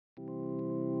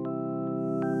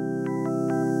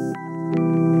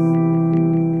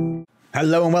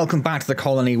Hello and welcome back to the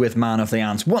colony with Man of the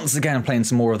Antz. Once again playing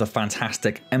some more of the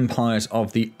fantastic Empires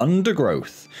of the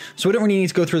Undergrowth. So we don't really need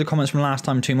to go through the comments from last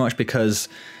time too much because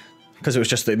it was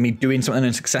just me doing something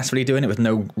and successfully doing it with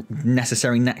no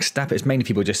necessary next step. It's mainly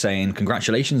people just saying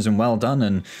congratulations and well done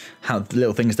and how the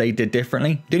little things they did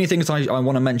differently. The only things I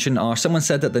want to mention are someone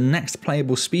said that the next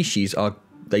playable species are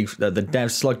the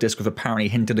dev slug disc have apparently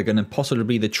hinted are going to possibly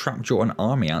be the trapjaw and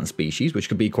army ant species, which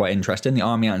could be quite interesting. The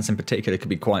army ants in particular could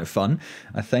be quite fun,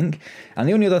 I think. And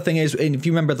the only other thing is, if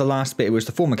you remember the last bit, it was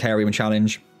the Formicarium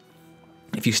challenge.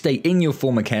 If you stay in your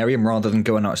Formicarium rather than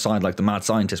going outside like the mad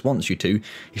scientist wants you to,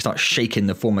 you start shaking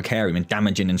the Formicarium and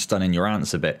damaging and stunning your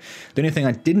ants a bit. The only thing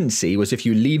I didn't see was if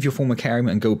you leave your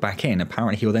Formicarium and go back in,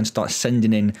 apparently he'll then start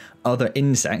sending in other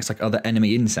insects, like other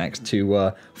enemy insects,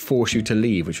 to force you to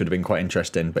leave, which would have been quite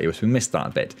interesting, but we missed that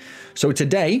a bit. So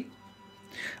today,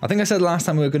 I think I said last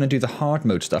time we were going to do the hard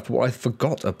mode stuff, but what I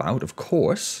forgot about, of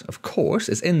course,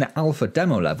 is in the alpha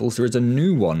demo levels, there is a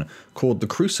new one called the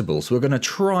Crucible. So we're going to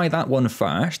try that one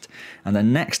first, and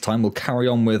then next time we'll carry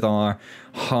on with our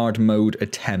hard mode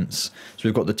attempts. So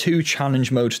we've got the two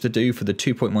challenge modes to do for the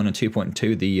 2.1 and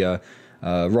 2.2, the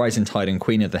Rising Tide and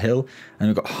Queen of the Hill, and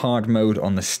we've got hard mode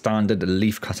on the standard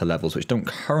leafcutter levels, which don't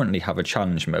currently have a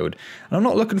challenge mode. And I'm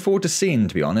not looking forward to seeing,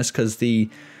 to be honest, because the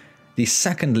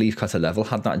second leafcutter level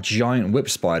had that giant whip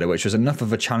spider, which was enough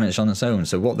of a challenge on its own.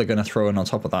 So what they're going to throw in on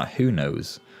top of that, who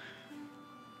knows?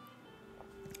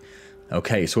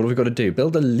 Okay, so what have we got to do?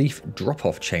 Build a leaf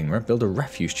drop-off chamber, build a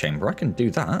refuse chamber. I can do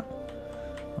that.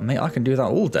 Mate, I can do that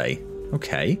all day.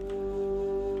 Okay.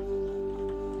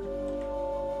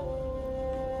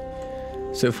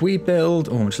 So if we build...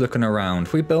 Oh, I'm just looking around.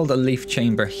 If we build a leaf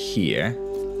chamber here...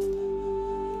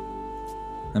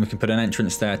 And we can put an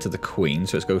entrance there to the Queen,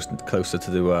 so it goes closer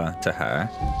to her.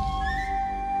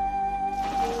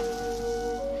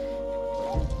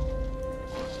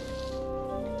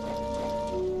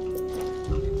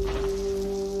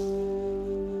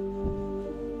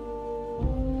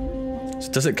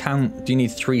 So does it count? Do you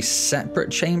need 3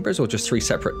 separate chambers or just 3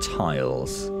 separate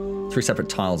tiles? 3 separate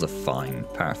tiles are fine.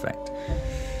 Perfect.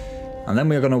 And then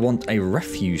we're going to want a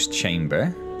refuse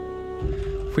chamber.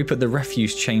 If we put the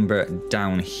refuse chamber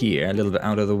down here, a little bit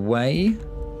out of the way,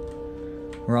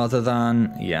 rather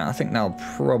than... Yeah, I think that'll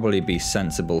probably be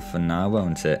sensible for now,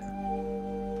 won't it?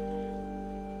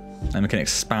 And we can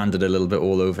expand it a little bit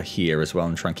all over here as well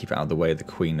and try and keep it out of the way of the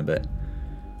Queen a bit. So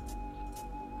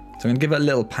I'm going to give it a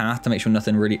little path to make sure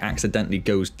nothing really accidentally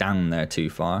goes down there too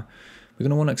far. We're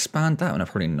going to want to expand that one, no,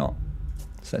 probably not.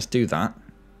 So let's do that.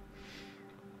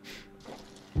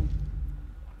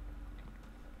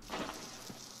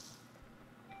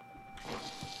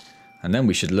 And then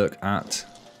we should look at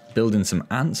building some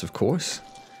ants, of course,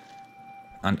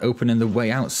 and opening the way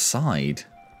outside.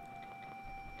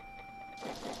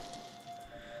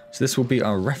 So this will be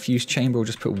our refuse chamber. We'll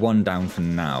just put 1 down for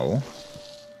now.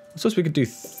 I suppose we could do...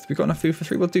 We've got enough food for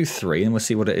 3? We'll do 3, and we'll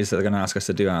see what it is that they're going to ask us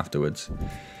to do afterwards.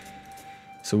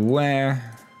 So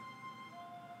where...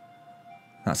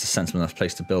 That's a sensible enough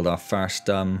place to build our first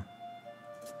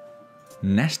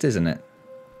nest, isn't it?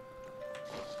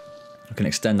 We can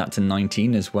extend that to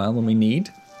 19 as well when we need.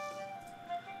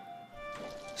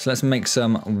 So let's make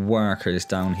some workers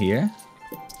down here.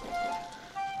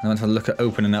 I want to look at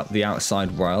opening up the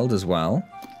outside world as well.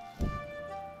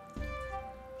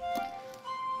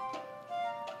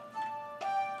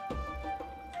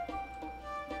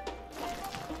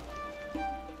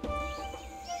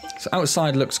 So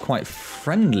outside looks quite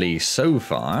friendly so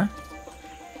far.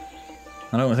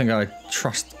 I don't think I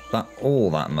trust that all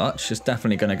that much. It's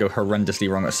definitely going to go horrendously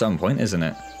wrong at some point, isn't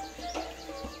it?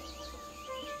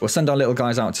 We'll send our little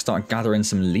guys out to start gathering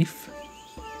some leaf.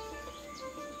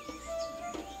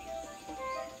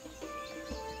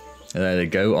 There they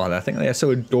go. Oh, I think they are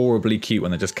so adorably cute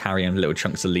when they're just carrying little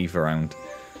chunks of leaf around.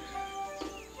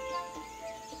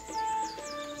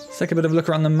 Let's take a bit of a look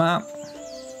around the map.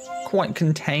 Quite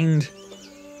contained.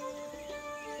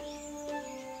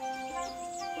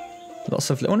 Lots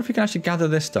of... I wonder if we can actually gather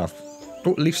this stuff.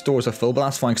 Oh, leaf stores are full, but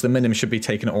that's fine because the minimum should be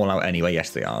taking it all out anyway. Yes,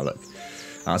 they are. Look.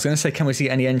 I was going to say, can we see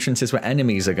any entrances where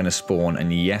enemies are going to spawn?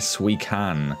 And yes, we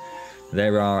can.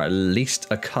 There are at least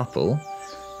a couple.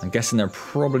 I'm guessing there are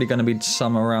probably going to be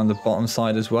some around the bottom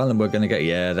side as well. And we're going to get...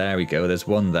 Yeah, there we go. There's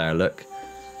one there, look.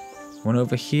 One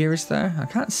over here, is there? I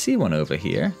can't see one over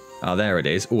here. Oh, there it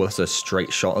is. Oh, that's a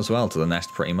straight shot as well to the nest,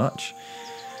 pretty much.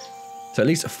 So at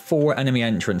least 4 enemy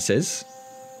entrances.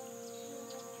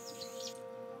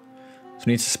 So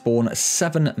we need to spawn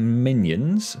 7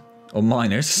 minions. Or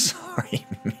miners, sorry,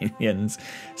 minions.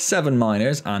 7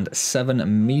 miners and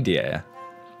 7 media.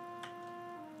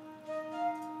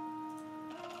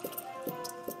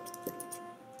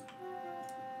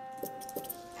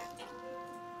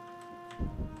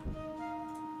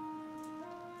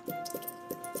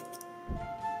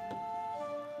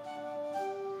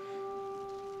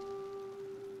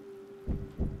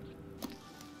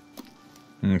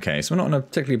 Okay, so we're not in a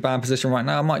particularly bad position right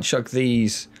now. I might chuck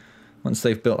these once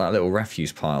they've built that little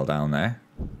refuse pile down there.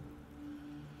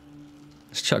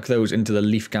 Let's chuck those into the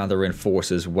leaf gathering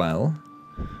force as well,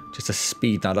 just to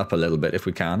speed that up a little bit if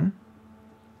we can.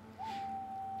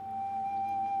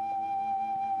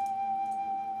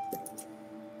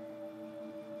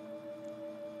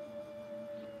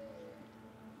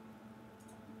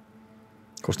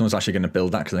 Of course, no one's actually going to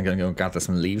build that because they're going to go gather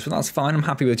some leaves, but that's fine. I'm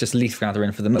happy with just leaf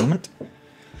gathering for the moment.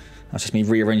 That's just me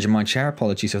rearranging my chair.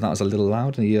 Apologies if that was a little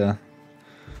loud. The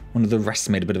one of the rests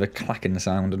made a bit of a clacking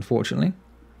sound, unfortunately.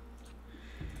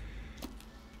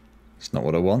 It's not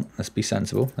what I want. Let's be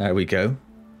sensible. There we go.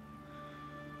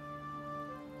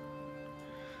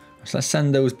 So let's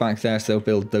send those back there, so they'll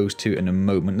build those two in a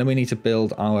moment. Then we need to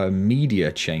build our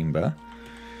media chamber.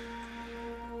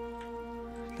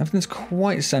 Everything's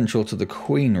quite central to the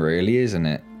Queen, really, isn't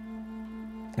it?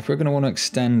 If we're going to want to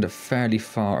extend fairly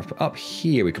far up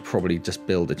here, we could probably just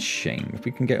build a chamber. If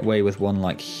we can get away with one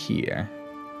like here,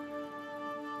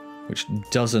 which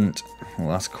doesn't... Well,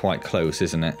 that's quite close,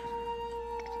 isn't it?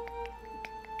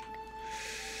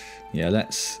 Yeah,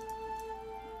 let's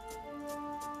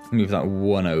move that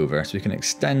one over so we can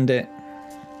extend it.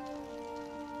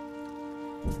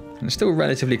 And it's still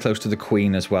relatively close to the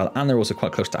Queen as well, and they're also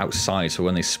quite close to outside, so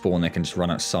when they spawn they can just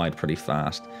run outside pretty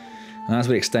fast. And as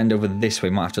we extend over this way,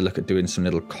 we might have to look at doing some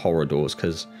little corridors,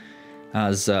 because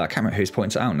as I can't remember who's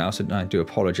pointed it out now, so I do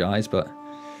apologise, but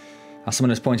as someone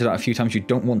has pointed out a few times, you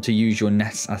don't want to use your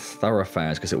nests as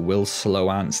thoroughfares because it will slow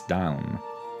ants down.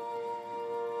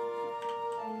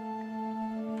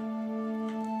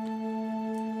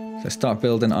 So let's start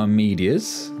building our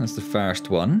medias. That's the first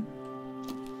one.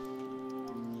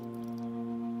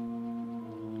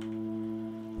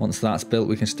 Once that's built,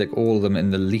 we can stick all of them in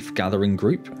the leaf gathering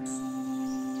group.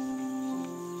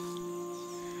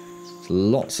 There's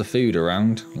lots of food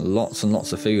around. Lots and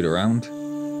lots of food around.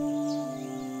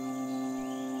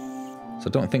 So I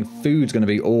don't think food's going to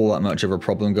be all that much of a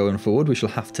problem going forward. We shall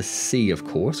have to see, of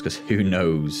course, because who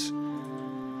knows?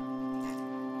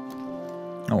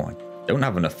 Oh, I don't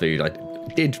have enough food. I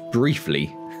did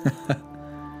briefly.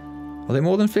 Are they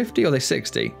more than 50 or are they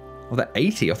 60? Oh, they're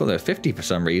 80. I thought they were 50 for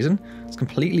some reason. It's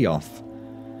completely off.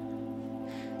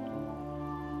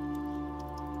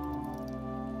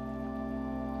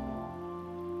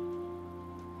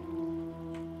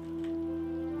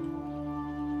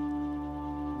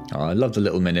 Oh, I love the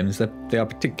little minims. They are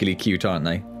particularly cute, aren't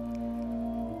they?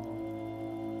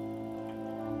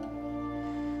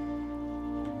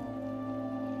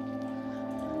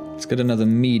 Let's get another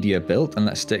media built and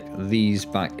let's stick these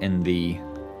back in the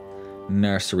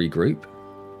nursery group.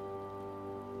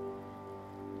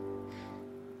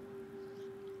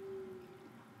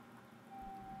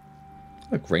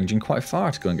 Look, ranging quite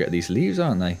far to go and get these leaves,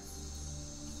 aren't they?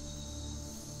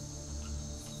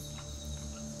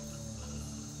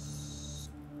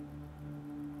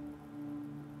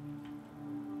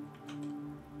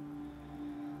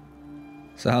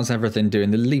 So how's everything doing?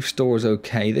 The leaf store is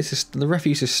okay. The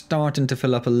refuse is starting to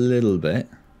fill up a little bit.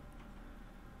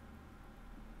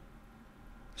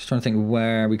 Just trying to think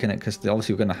where we can, because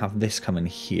obviously we're going to have this coming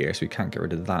here, so we can't get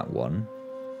rid of that one.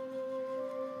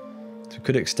 So we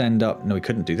could extend up. No, we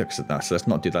couldn't do that because of that. So let's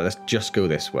not do that. Let's just go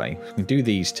this way. We can do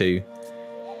these two.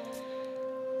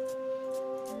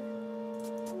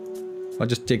 I'll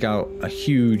just dig out a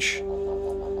huge...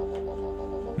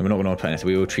 No, we're not going to put anything.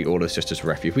 We will treat all this just as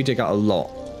refuse. If we dig out a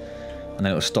lot, and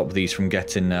then it'll stop these from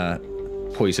getting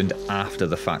poisoned after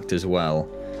the fact as well.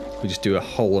 We just do a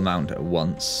whole amount at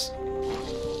once.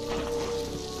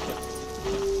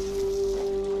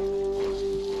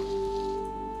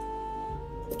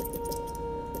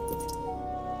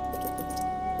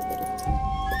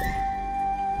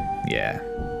 Yeah.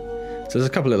 So there's a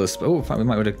couple of those. Oh, in fact, we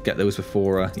might be able to get those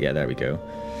before. Yeah, there we go.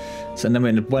 So and then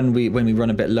when we run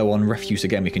a bit low on refuse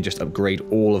again, we can just upgrade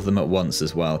all of them at once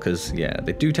as well. Because yeah,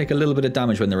 they do take a little bit of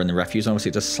damage when they're in the refuse. Obviously,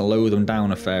 it does slow them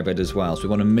down a fair bit as well. So we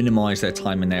want to minimise their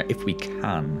time in there if we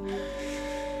can.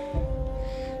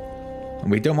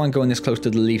 And we don't mind going this close to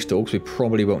the leaf store because we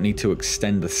probably won't need to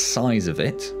extend the size of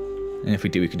it. And if we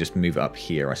do, we can just move it up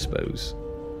here, I suppose.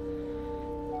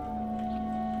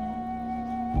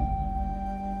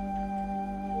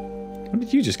 What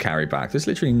did you just carry back? There's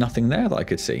literally nothing there that I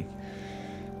could see.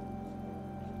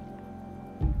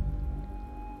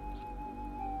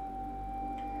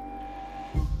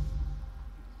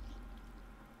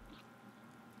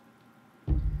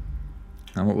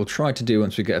 And what we'll try to do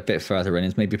once we get a bit further in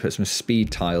is maybe put some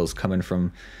speed tiles coming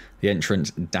from the entrance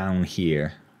down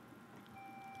here.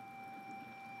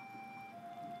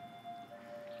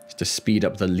 Just to speed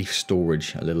up the leaf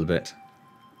storage a little bit.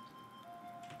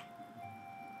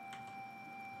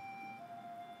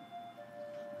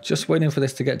 Just waiting for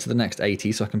this to get to the next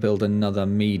 80 so I can build another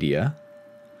media.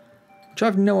 Which I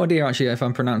have no idea actually if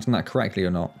I'm pronouncing that correctly or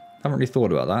not. I haven't really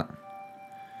thought about that.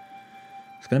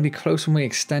 It's going to be close when we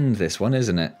extend this one,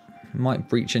 isn't it? Might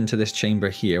breach into this chamber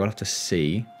here. We'll have to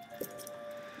see.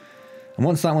 And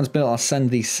once that one's built, I'll send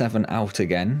these 7 out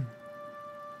again.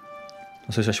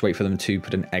 I suppose I should wait for them to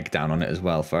put an egg down on it as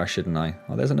well first, shouldn't I?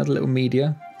 Oh, there's another little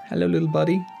media. Hello, little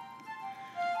buddy.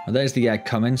 Well, there's the egg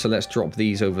coming, so let's drop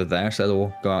these over there so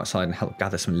they'll go outside and help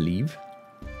gather some leaves.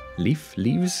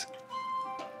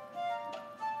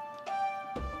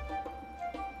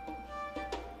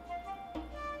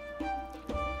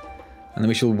 And then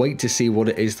we shall wait to see what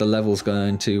it is the level's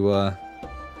going to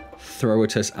throw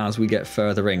at us as we get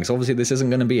further in. Because obviously this isn't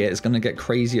going to be it. It's going to get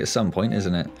crazy at some point,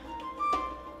 isn't it?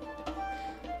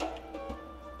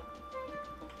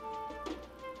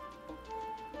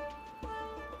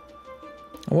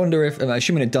 I wonder if,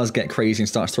 assuming it does get crazy and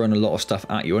starts throwing a lot of stuff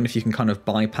at you, I wonder if you can kind of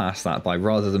bypass that by,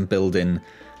 rather than building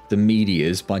the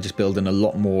medias, by just building a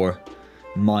lot more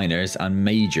minors and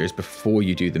majors before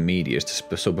you do the medias,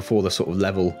 so before the sort of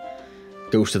level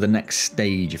goes to the next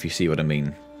stage, if you see what I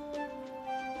mean.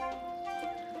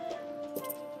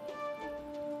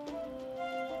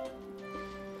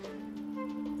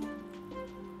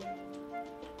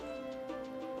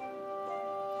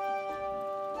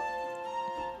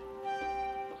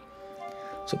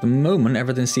 So at the moment,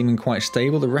 everything's seeming quite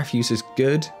stable. The refuse is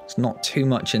good. It's not too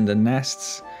much in the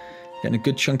nests. Getting a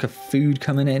good chunk of food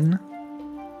coming in.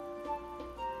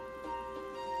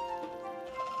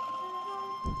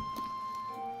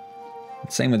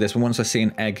 Same with this one. Once I see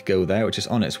an egg go there, which is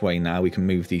on its way now, we can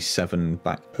move these 7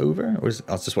 back over. I was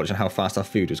just watching how fast our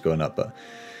food was going up, but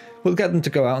we'll get them to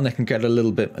go out and they can get a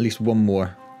little bit, at least one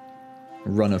more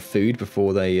run of food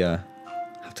before they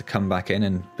have to come back in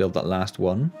and build that last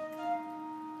one.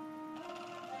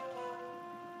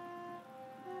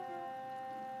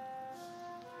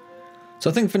 So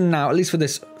I think for now, at least for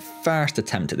this first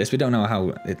attempt at this, we don't know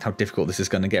how difficult this is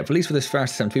going to get, but at least for this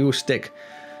first attempt, we will stick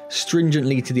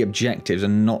stringently to the objectives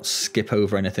and not skip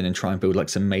over anything and try and build like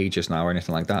some majors now or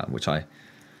anything like that, which I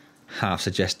half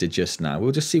suggested just now.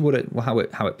 We'll just see how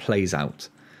it plays out.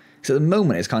 So at the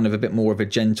moment, it's kind of a bit more of a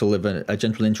gentle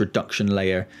introduction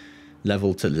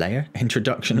level to the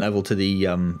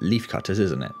leaf cutters,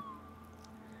 isn't it?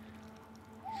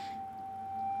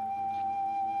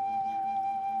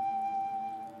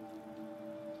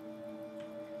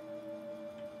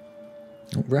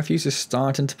 Refuse is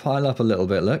starting to pile up a little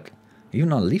bit, look.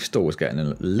 Even our leaf store was getting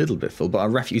a little bit full, but our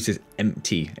refuse is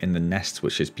empty in the nests,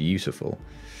 which is beautiful.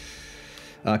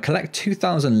 Collect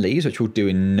 2,000 leaves, which we'll do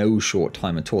in no short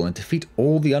time at all, and defeat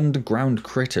all the underground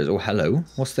critters. Oh, hello.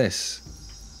 What's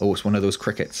this? Oh, it's one of those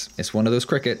crickets. It's one of those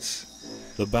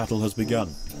crickets. The battle has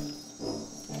begun.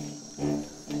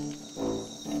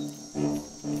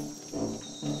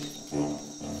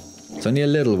 It's only a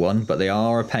little one, but they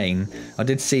are a pain. I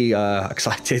did see, because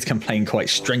I did complain quite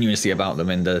strenuously about them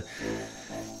in the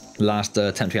last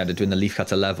attempt we had at doing the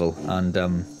leafcutter level, and there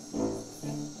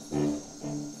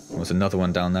was another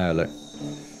one down there, look.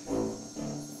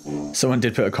 Someone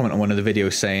did put a comment on one of the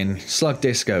videos saying, Slug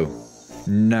Disco,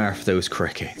 nerf those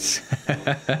crickets.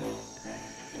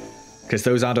 Because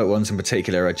those adult ones in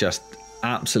particular are just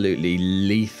absolutely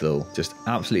lethal, just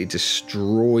absolutely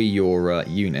destroy your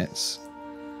units.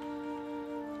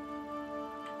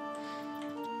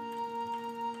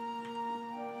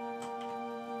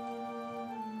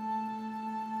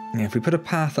 Yeah, if we put a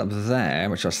path up there,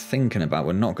 which I was thinking about,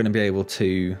 we're not going to be able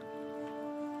to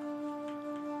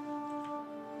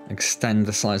extend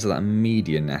the size of that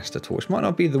media nest at all, which might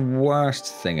not be the worst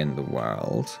thing in the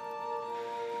world.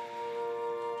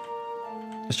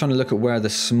 Just trying to look at where the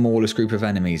smallest group of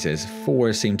enemies is.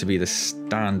 4 seem to be the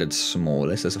standard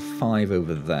smallest. There's a 5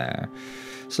 over there.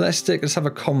 So let's have a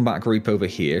combat group over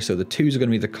here. So the 2s are going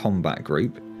to be the combat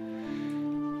group.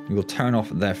 We'll turn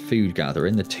off their food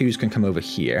gathering. The 2s can come over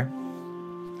here.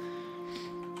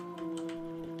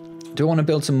 Do I want to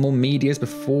build some more medias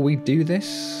before we do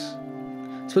this?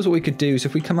 I suppose what we could do is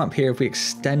if we come up here, if we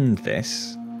extend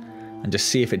this and just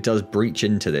see if it does breach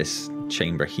into this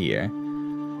chamber here,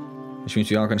 which means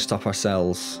we are going to stop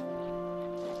ourselves.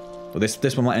 Well,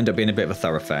 this one might end up being a bit of a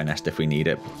thoroughfare nest if we need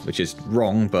it, which is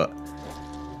wrong, but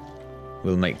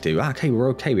we'll make do. Okay, we're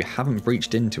okay. We haven't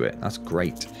breached into it. That's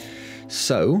great.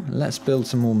 So, let's build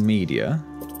some more media.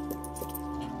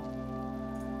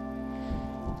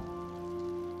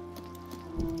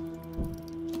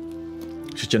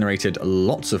 Which has generated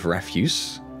lots of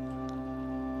refuse.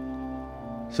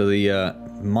 So the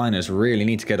miners really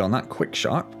need to get on that quick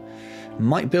sharp.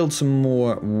 Might build some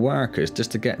more workers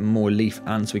just to get more leaf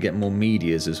ants. We get more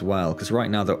medias as well. Because right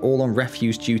now they're all on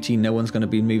refuse duty. No one's going to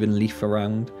be moving leaf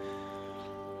around.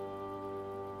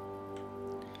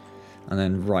 And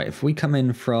then, right, if we come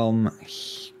in from...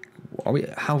 Are we,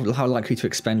 how likely to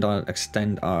extend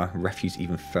our refuse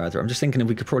even further? I'm just thinking if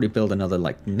we could probably build another,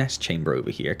 like, nest chamber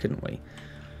over here, couldn't we?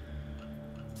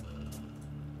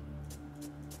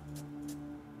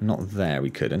 Not there, we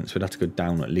couldn't. So we'd have to go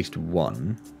down at least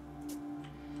one.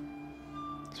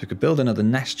 So we could build another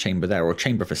nest chamber there, or a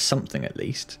chamber for something at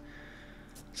least.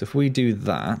 So if we do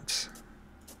that...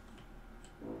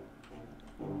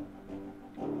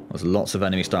 There's lots of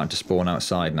enemies starting to spawn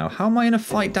outside now. How am I in a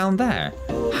fight down there?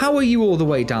 How are you all the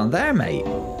way down there, mate?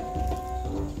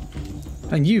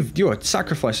 And you're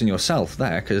sacrificing yourself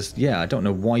there, because, yeah, I don't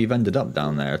know why you've ended up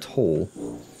down there at all.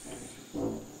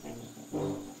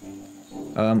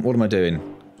 What am I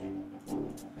doing?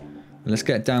 Let's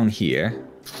get down here.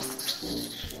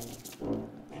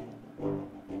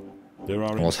 I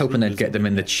was hoping they'd get them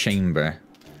in the chamber.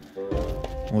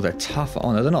 Oh, they're tough.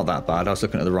 Oh, no, they're not that bad. I was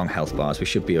looking at the wrong health bars. We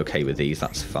should be okay with these.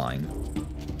 That's fine.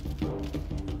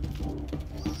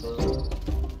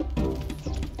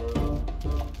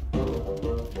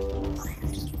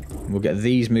 We'll get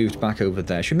these moved back over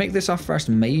there. Should we make this our first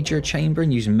major chamber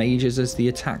and use mages as the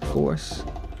attack force?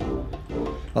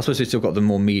 I suppose we've still got the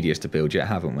more medias to build yet,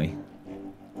 haven't we?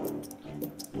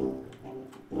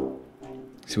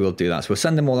 So we'll do that. So we'll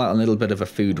send them all out on a little bit of a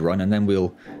food run, and then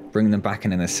we'll bring them back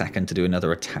in a second to do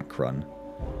another attack run.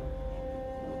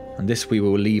 And this we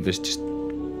will leave as just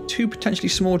 2 potentially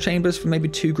small chambers for maybe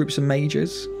 2 groups of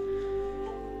mages.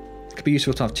 It could be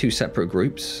useful to have 2 separate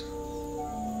groups.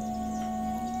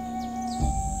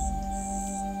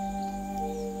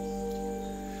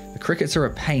 The crickets are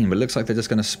a pain, but it looks like they're just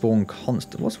going to spawn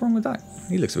constant. What's wrong with that?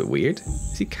 He looks a bit weird.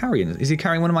 Is he carrying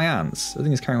one of my ants? I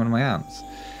think he's carrying one of my ants.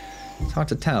 It's hard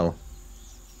to tell.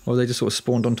 Or they just sort of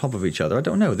spawned on top of each other. I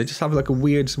don't know. They just have like a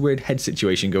weird head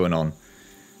situation going on.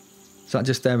 Is that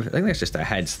just their... I think it's just their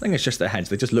heads. I think it's just their heads.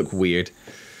 They just look weird.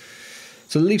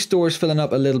 So the leaf store is filling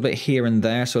up a little bit here and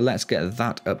there. So let's get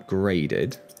that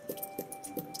upgraded.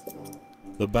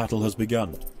 The battle has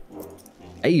begun.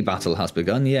 A battle has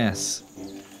begun, yes.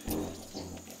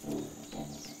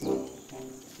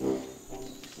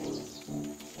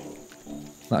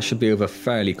 That should be over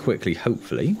fairly quickly,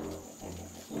 hopefully.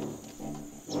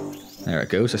 There it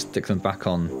goes. Let's stick them back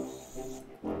on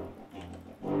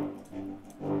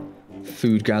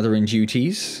food gathering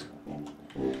duties.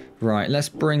 Right, let's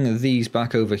bring these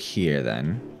back over here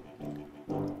then.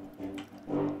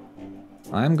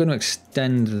 I am going to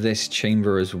extend this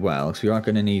chamber as well, because we are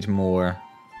going to need more...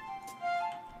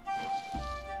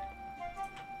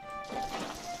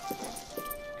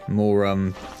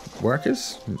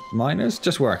 workers? Miners?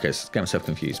 Just workers. Get myself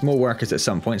confused. More workers at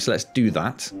some point, so let's do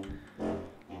that.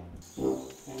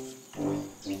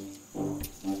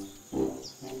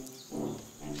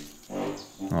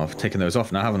 Oh, I've taken those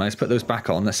off now, haven't I? Let's put those back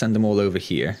on. Let's send them all over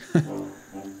here.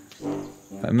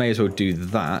 I may as well do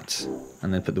that,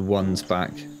 and then put the ones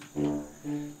back.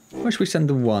 Where should we send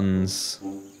the ones?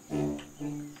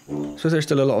 I suppose there's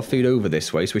still a lot of food over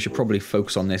this way, so we should probably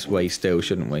focus on this way still,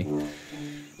 shouldn't we?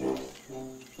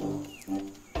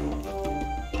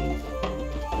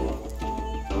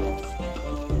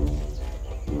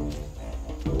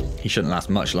 He shouldn't last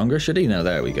much longer, should he? No,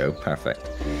 there we go. Perfect.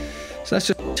 So let's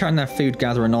just turn their food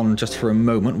gathering on just for a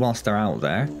moment whilst they're out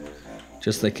there.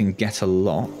 Just so they can get a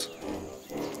lot.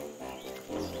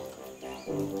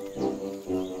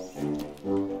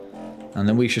 And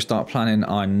then we should start planning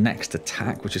our next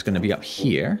attack, which is going to be up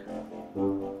here.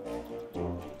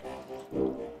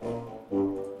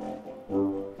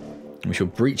 We shall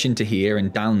breach into here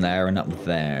and down there and up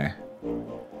there.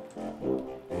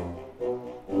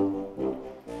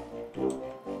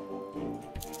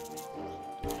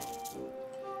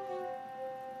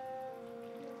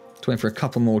 Just waiting for a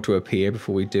couple more to appear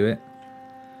before we do it.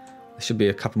 There should be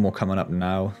a couple more coming up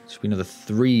now. There should be another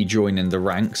 3 joining the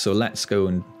ranks, so let's go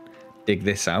and dig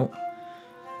this out.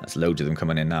 That's loads of them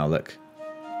coming in now, look.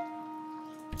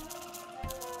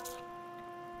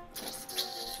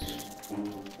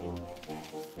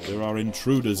 There are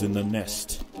intruders in the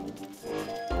nest.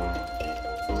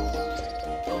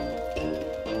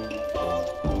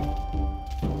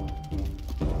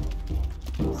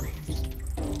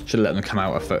 Should have let them come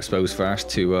out, I suppose, first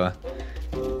to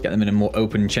get them in a more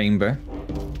open chamber.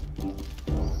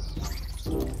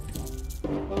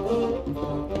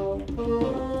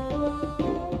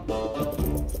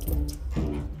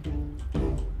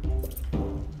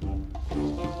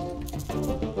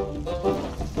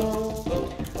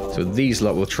 So these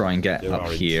lot will try and get up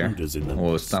here.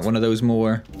 Or is that one of those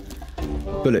more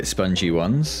bullet spongy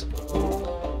ones?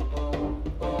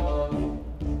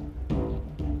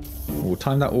 We'll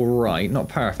time that alright. Not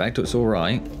perfect, but it's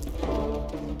alright.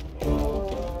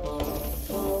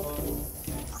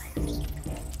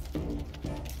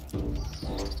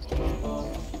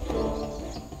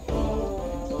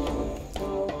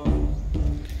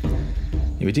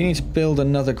 We do need to build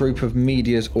another group of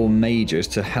medias or majors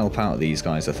to help out these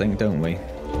guys, I think, don't we?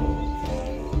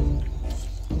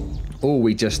 Or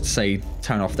we just say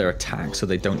turn off their attack so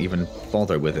they don't even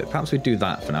bother with it. Perhaps we do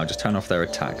that for now, just turn off their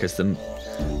attack, because the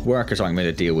workers aren't going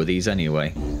to deal with these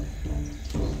anyway.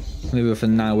 Maybe for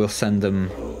now we'll send them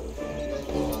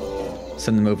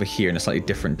over here in a slightly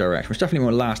different direction, which definitely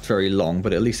won't last very long,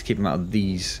 but at least keep them out of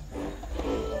these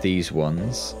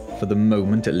ones, for the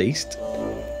moment at least.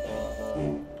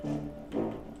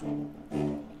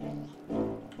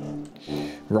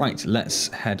 Right, let's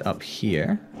head up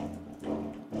here.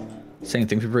 Same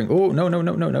thing if we bring... Oh, no.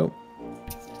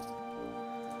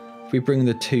 If we bring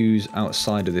the 2s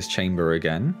outside of this chamber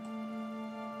again.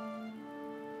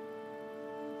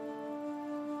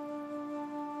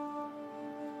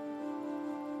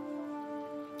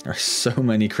 There are so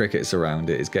many crickets around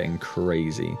it, it's getting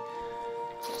crazy.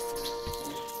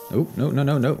 Oh, no.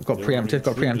 Got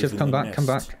preemptive, come back.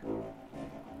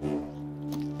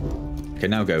 Okay,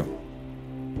 now go.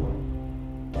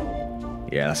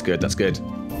 Yeah, that's good.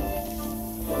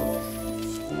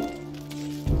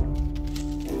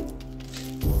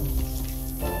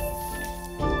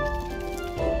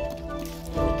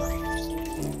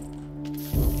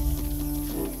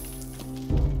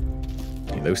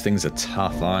 Those things are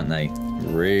tough, aren't they?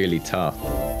 Really tough.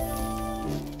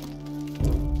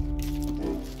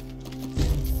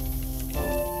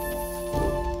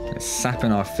 It's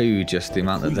sapping our food, just the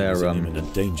amount that they're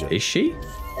imminent danger. Is she?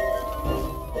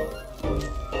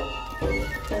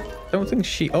 Don't think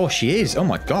she... Oh, she is. Oh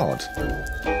my god.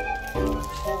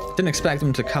 Didn't expect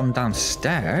them to come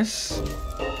downstairs.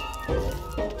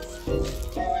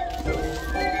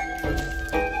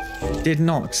 Did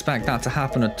not expect that to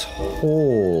happen at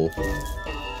all.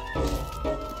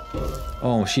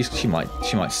 Oh, she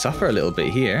might suffer a little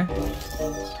bit here.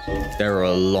 There are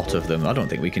a lot of them. I don't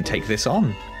think we can take this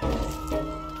on.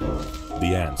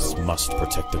 The ants must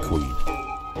protect the queen.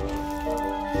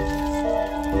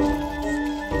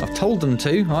 I've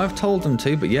told them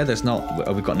to, but yeah, there's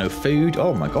not... We've got no food.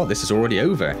 Oh my god, this is already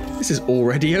over.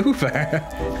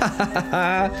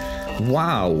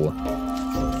 Wow.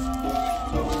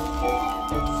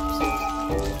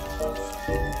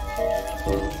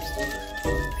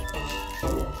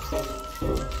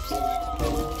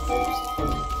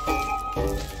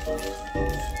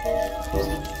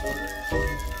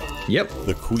 Yep.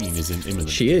 The queen is in imminent.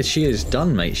 She is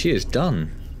done, mate. She is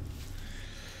done.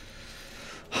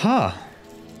 Huh.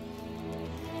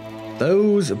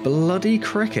 Those bloody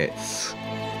crickets.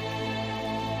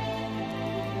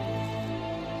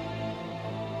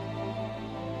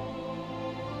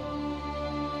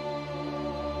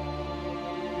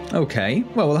 Okay,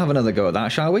 well, we'll have another go at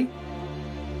that, shall we?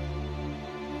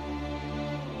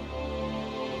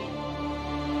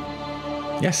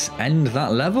 Yes, end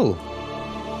that level.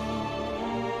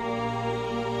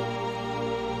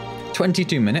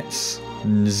 22 minutes,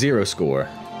 0 score.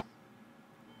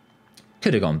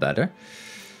 Could have gone better.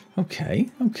 Okay.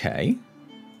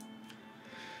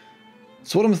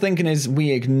 So what I'm thinking is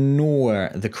we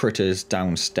ignore the critters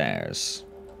downstairs.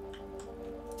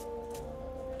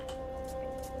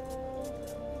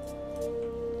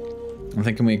 I'm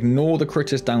thinking we ignore the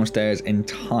critters downstairs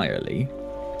entirely.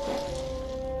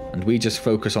 And we just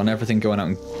focus on everything going out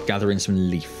and gathering some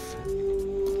leaf.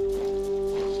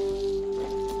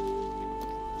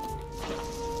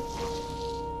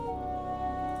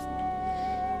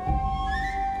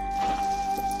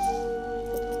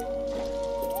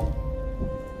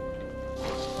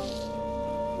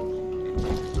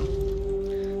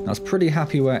 I was pretty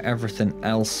happy where everything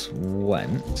else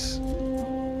went.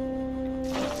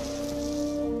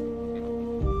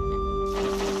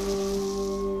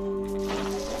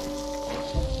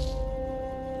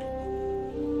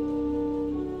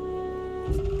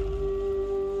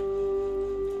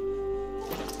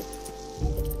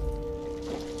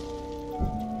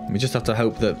 We just have to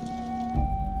hope that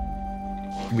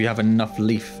we have enough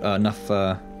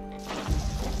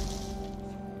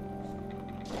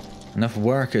enough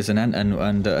workers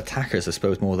and attackers, I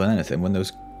suppose, more than anything, when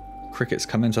those crickets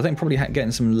come in. So I think probably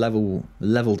getting some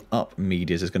leveled up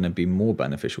medias is going to be more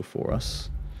beneficial for us.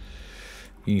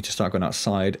 You need to start going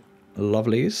outside,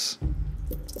 lovelies.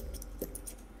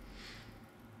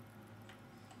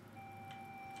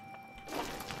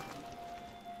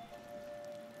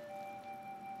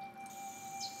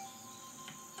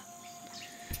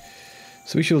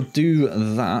 So we shall do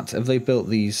that. Have they built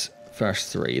these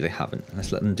first 3? They haven't.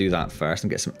 Let's let them do that first and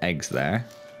get some eggs there.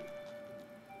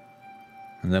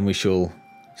 And then we shall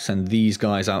send these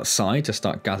guys outside to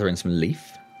start gathering some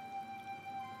leaf.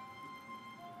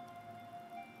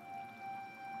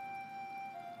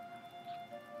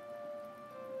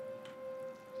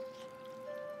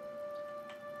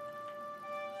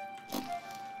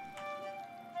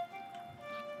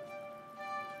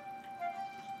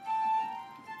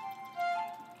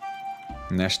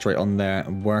 And they're straight on their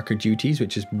worker duties,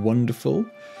 which is wonderful.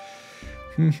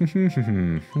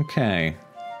 Okay.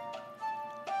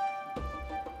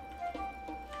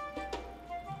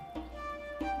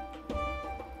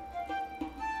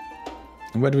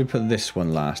 And where did we put this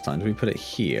one last time? Did we put it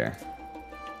here?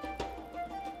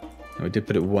 No, we did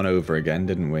put it one over again,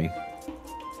 didn't we?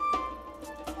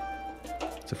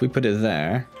 So if we put it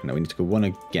there... No, we need to go one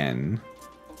again.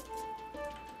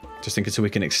 Just thinking so we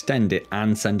can extend it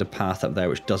and send a path up there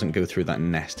which doesn't go through that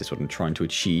nest is what I'm trying to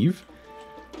achieve.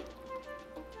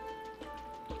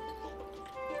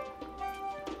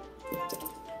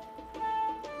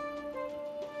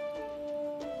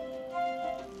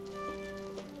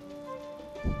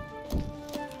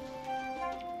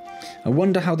 I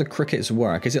wonder how the crickets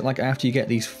work. Is it like after you get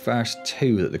these first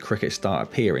 2 that the crickets start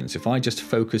appearing? So if I just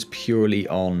focus purely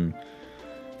on...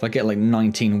 If I get like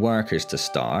 19 workers to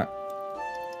start...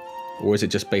 Or is it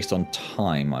just based on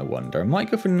time, I wonder? I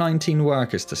might go for 19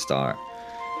 workers to start.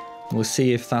 We'll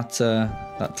see if that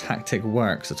tactic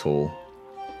works at all.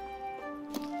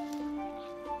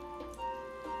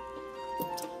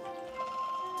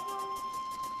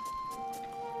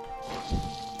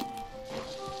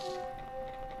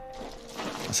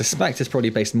 I suspect it's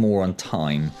probably based more on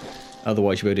time.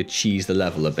 Otherwise you'll be able to cheese the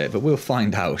level a bit. But we'll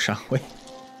find out, shall we?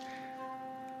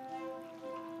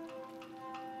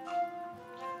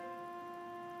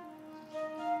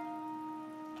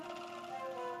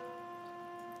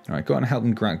 Alright, go on and help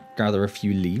them gather a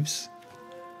few leaves.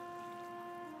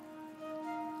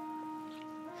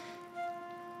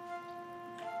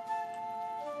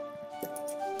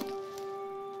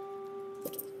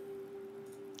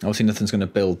 Obviously nothing's going to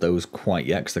build those quite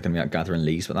yet because they're going to be out gathering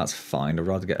leaves, but that's fine. I'd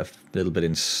rather get a little bit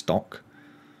in stock.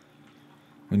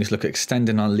 We need to look at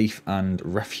extending our leaf and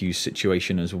refuse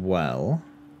situation as well.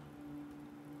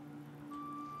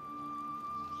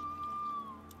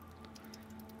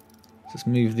 Let's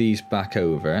move these back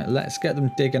over. Let's get them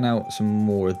digging out some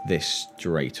more of this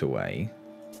straight away.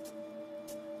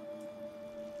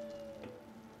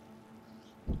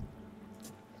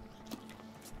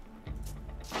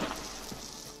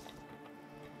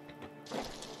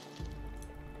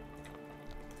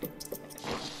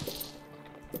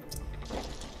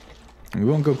 We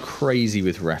won't go crazy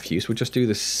with refuse. We'll just do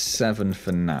the 7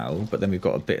 for now, but then we've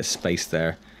got a bit of space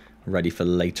there ready for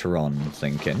later on, I'm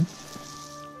thinking.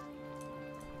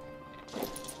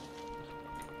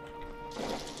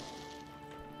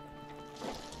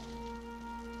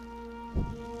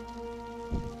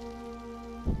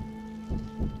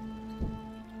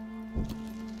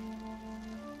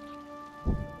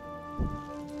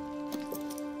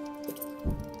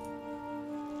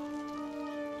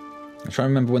 I'm trying to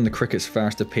remember when the crickets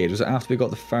first appeared. Was it after we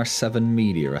got the first 7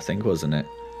 media, I think, wasn't it?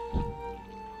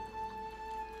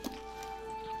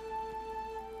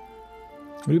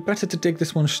 Would it be better to dig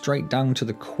this one straight down to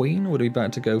the queen, or would it be better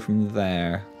to go from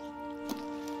there?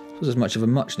 There's as much of a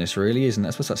muchness, really, isn't it?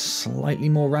 I suppose that's slightly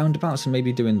more roundabout, so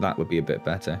maybe doing that would be a bit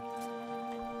better.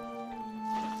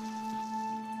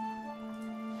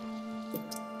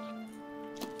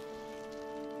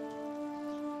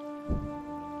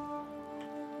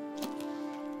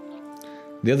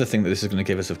 The other thing that this is going to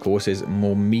give us, of course, is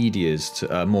more miners,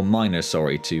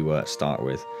 to start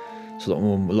with. So a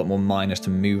lot more miners to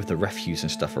move the refuse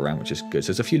and stuff around, which is good. So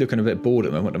there's a few looking a bit bored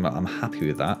at the moment. I'm happy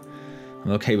with that.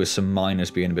 I'm okay with some miners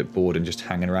being a bit bored and just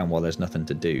hanging around while there's nothing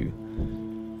to do.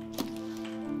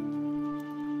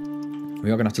 We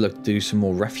are going to have to look to do some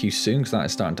more refuse soon, because that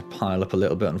is starting to pile up a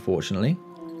little bit, unfortunately.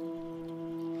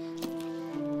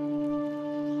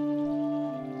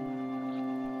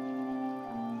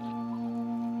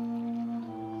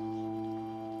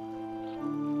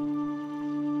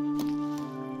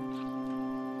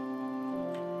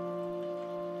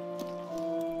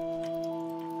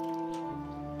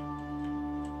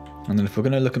 And then if we're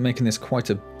going to look at making this quite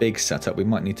a big setup, we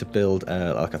might need to build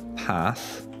like a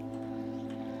path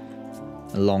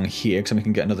along here, because then we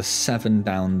can get another 7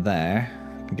 down there.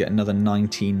 We can get another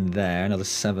 19 there, another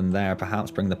 7 there,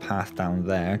 perhaps bring the path down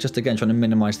there. Just again, trying to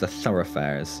minimise the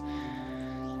thoroughfares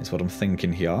is what I'm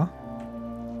thinking here.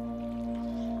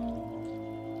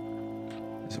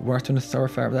 So worth doing a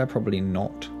thoroughfare up there? Probably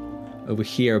not. Over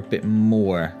here, a bit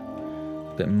more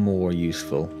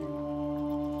useful.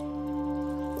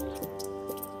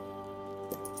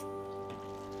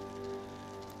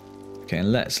 Okay,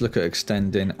 and let's look at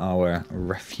extending our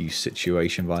refuse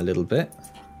situation by a little bit.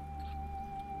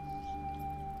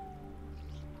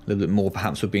 A little bit more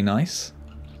perhaps would be nice.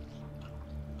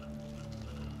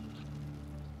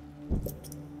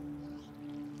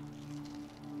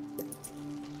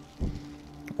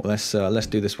 Well, let's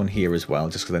do this one here as well,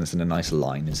 just because then it's in a nice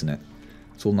line, isn't it?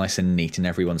 It's all nice and neat and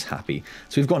everyone's happy.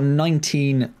 So we've got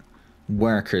 19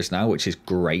 workers now, which is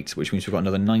great, which means we've got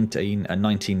another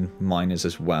 19 miners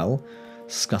as well,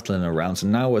 scuttling around. So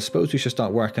now I suppose we should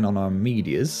start working on our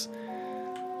medias.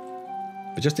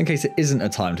 But just in case it isn't a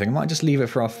time thing, I might just leave it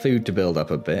for our food to build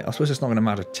up a bit. I suppose it's not going to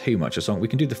matter too much. As long we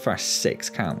can do the first 6,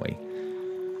 can't we?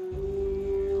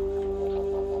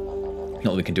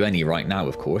 Not that we can do any right now,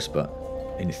 of course, but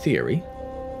in theory.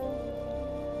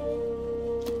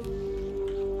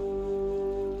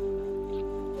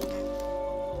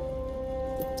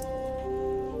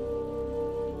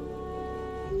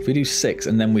 If we do 6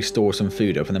 and then we store some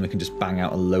food up and then we can just bang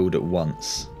out a load at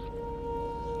once.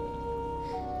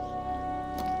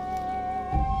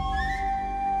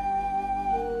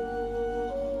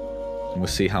 And we'll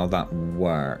see how that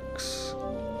works.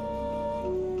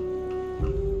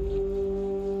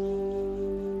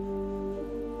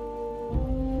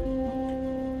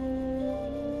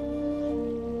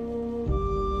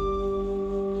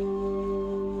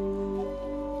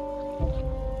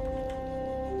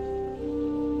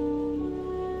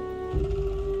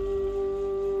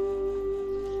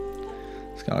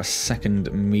 Got our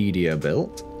second media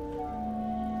built.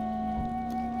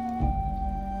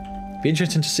 Be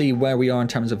interesting to see where we are in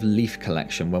terms of leaf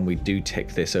collection when we do tick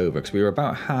this over, because we were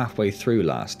about halfway through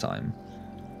last time.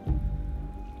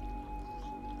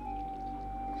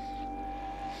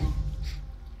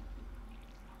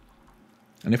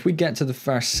 And if we get to the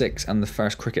first 6 and the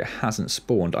first cricket hasn't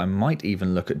spawned, I might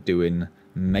even look at doing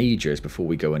majors before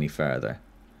we go any further.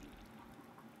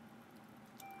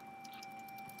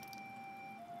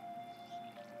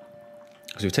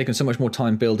 Because we've taken so much more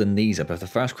time building these up. If the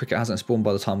first cricket hasn't spawned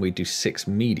by the time we do 6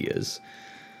 medias,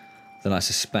 then I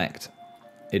suspect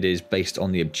it is based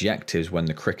on the objectives when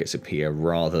the crickets appear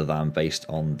rather than based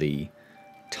on the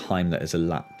time that has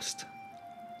elapsed.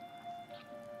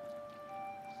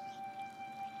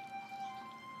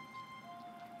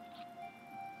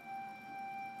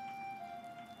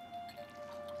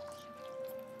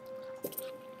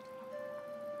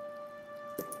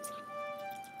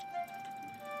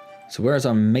 So where's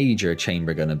our major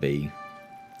chamber going to be?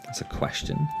 That's a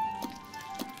question.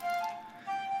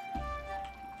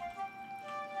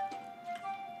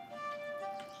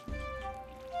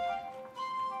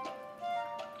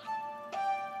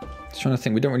 Just trying to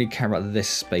think, we don't really care about this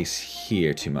space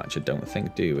here too much, I don't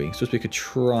think, do we? I suppose we could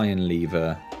try and leave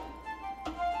a...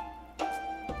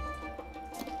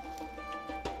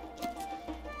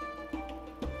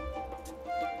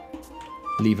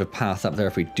 leave a path up there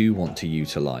if we do want to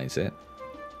utilize it.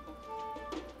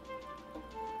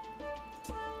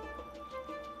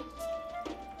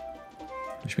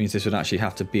 Which means this would actually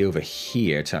have to be over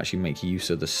here to actually make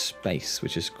use of the space,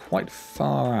 which is quite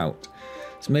far out.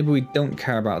 So maybe we don't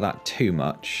care about that too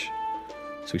much.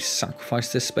 So we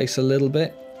sacrifice this space a little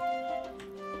bit.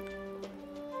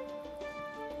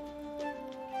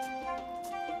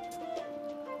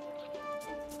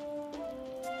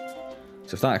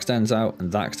 So if that extends out and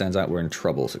that extends out, we're in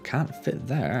trouble. So it can't fit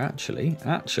there, actually.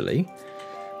 Actually,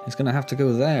 it's going to have to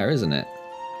go there, isn't it?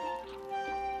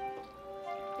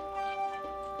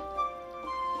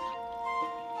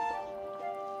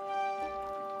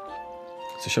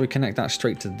 So shall we connect that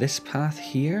straight to this path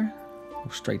here?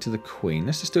 Or straight to the Queen?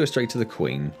 Let's just do it straight to the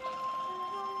Queen.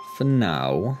 For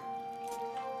now.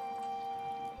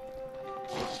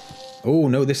 Oh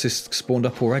no, this is spawned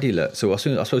up already, look. So I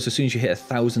suppose as soon as you hit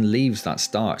 1,000 leaves, that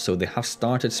starts. So they have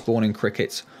started spawning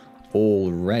crickets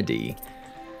already.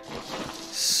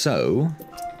 So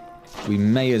we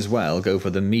may as well go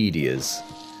for the medias.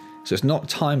 So it's not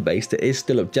time-based, it is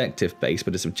still objective-based,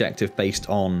 but it's objective-based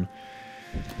on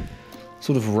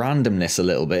sort of randomness a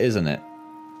little bit, isn't it?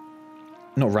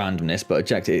 Not randomness, but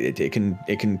objective. It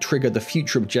can trigger the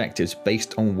future objectives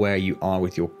based on where you are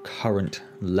with your current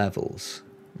levels.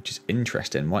 Which is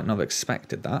interesting. Might not have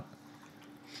expected that.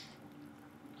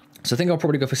 So I think I'll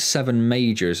probably go for 7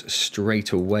 majors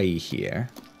straight away here.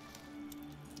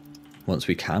 Once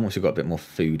we can, once we've got a bit more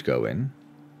food going.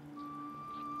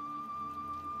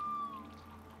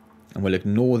 And we'll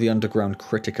ignore the underground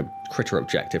critter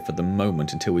objective for the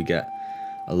moment until we get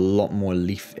a lot more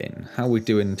leaf in. How are we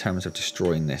doing in terms of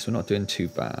destroying this? We're not doing too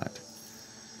bad.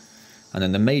 And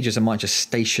then the mages I might just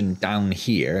station down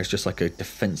here as just like a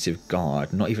defensive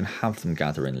guard, not even have them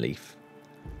gather in leaf.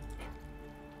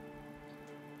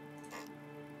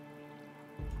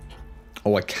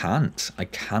 Oh, I can't. I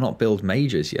cannot build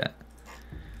mages yet.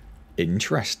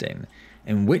 Interesting.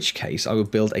 In which case, I will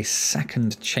build a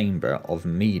second chamber of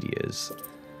meteors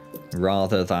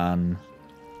rather than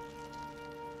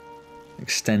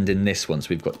extending this one. So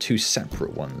we've got two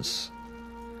separate ones.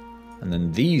 And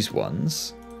then these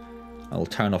ones, I will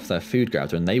turn off their food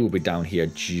gather and they will be down here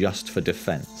just for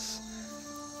defense.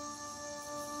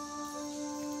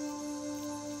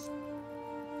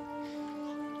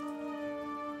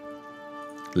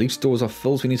 Leaf stores are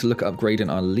full, so we need to look at upgrading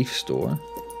our leaf store.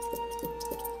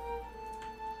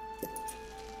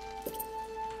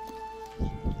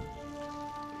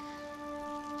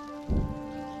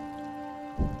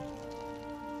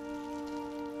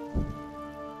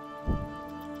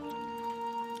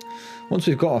 Once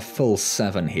we've got a full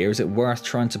 7 here, is it worth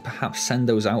trying to perhaps send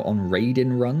those out on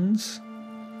raiding runs?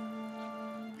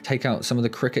 Take out some of the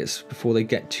crickets before they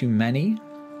get too many?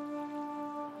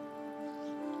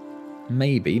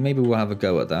 Maybe we'll have a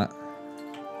go at that.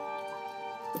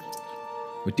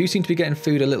 We do seem to be getting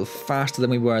food a little faster than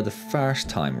we were the first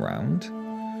time round.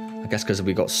 I guess because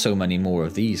we got so many more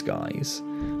of these guys.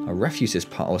 Our refuse is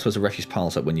I suppose a refuse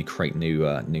piles up when you create new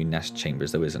nest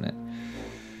chambers though, isn't it?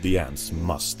 The ants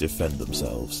must defend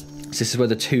themselves. So this is where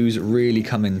the 2s really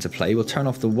come into play. We'll turn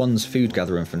off the 1's food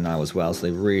gathering for now as well, so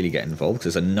they really get involved,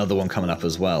 because there's another one coming up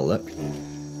as well, look.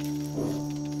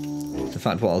 In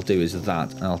fact, what I'll do is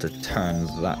that, and I'll have to turn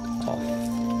that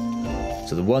off.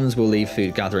 So the 1s will leave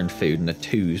food, gathering food, and the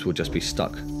 2s will just be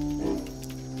stuck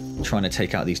trying to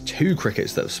take out these 2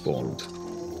 crickets that have spawned.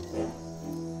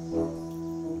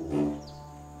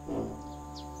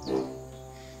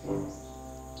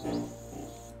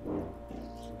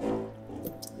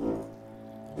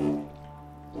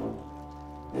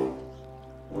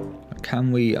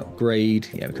 Can we upgrade?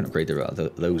 Yeah, we can upgrade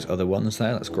those other ones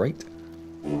there. That's great.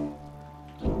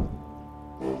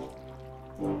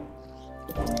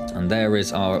 And there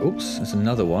is our... Oops, there's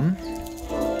another one.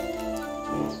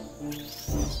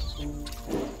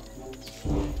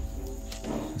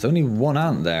 There's only 1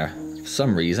 ant there. For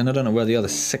some reason, I don't know where the other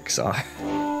 6 are.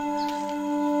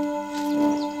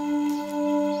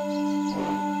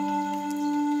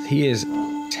 He is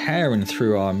tearing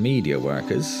through our media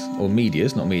workers, or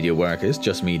medias, not media workers,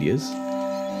 just medias.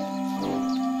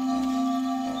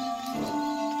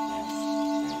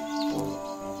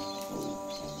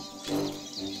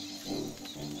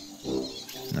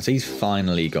 So he's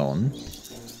finally gone.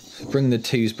 So bring the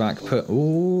 2s back,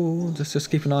 ooh,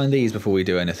 just keep an eye on these before we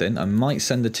do anything. I might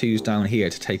send the 2s down here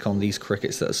to take on these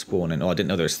crickets that are spawning. Oh, I didn't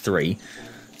know there's 3.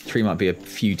 3 might be a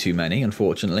few too many,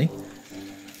 unfortunately.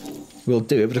 We'll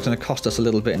do it, but it's going to cost us a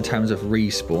little bit in terms of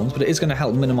respawns, but it is going to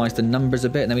help minimise the numbers a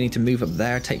bit, and then we need to move up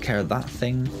there, take care of that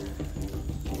thing.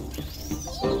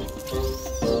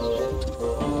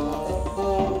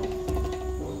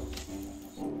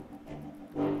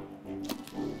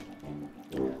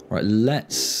 Right,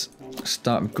 let's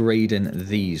start upgrading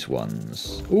these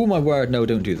ones. Oh my word, no,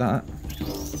 don't do that.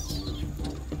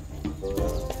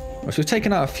 So we've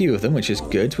taken out a few of them, which is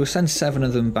good. We'll send 7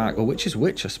 of them back. Or which is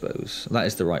which, I suppose. That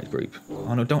is the right group.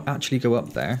 Oh no, don't actually go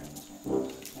up there.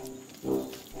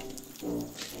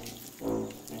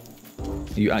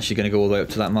 Are you actually going to go all the way up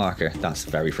to that marker? That's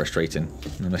very frustrating.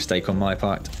 A mistake on my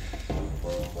part.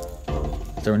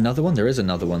 Is there another one? There is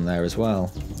another one there as well.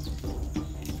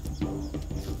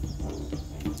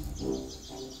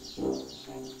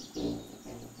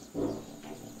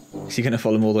 Is he going to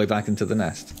follow him all the way back into the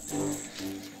nest?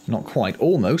 Not quite.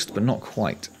 Almost, but not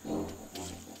quite.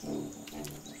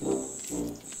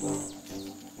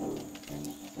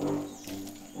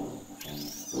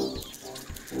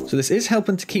 So this is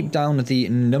helping to keep down the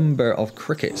number of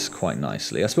crickets quite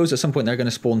nicely. I suppose at some point they're going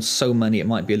to spawn so many it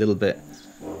might be a little bit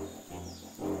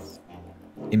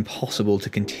impossible to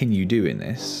continue doing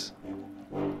this.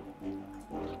 What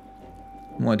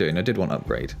am I doing? I did want to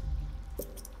upgrade.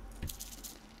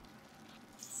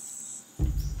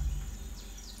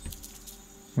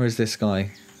 Where's this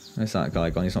guy? Where's that guy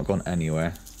gone? He's not gone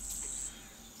anywhere.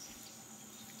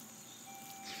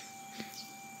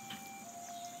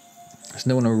 There's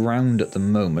no one around at the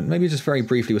moment. Maybe just very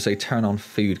briefly we'll say turn on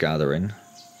food gathering.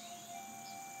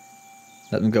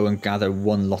 Let them go and gather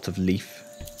 1 lot of leaf.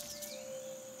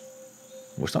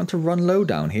 We're starting to run low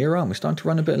down here, aren't we? We're starting to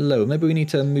run a bit low. Maybe we need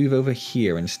to move over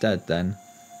here instead then.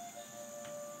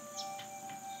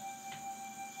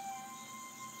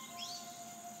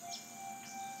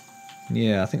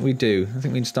 Yeah, I think we do. I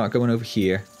think we can start going over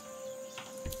here.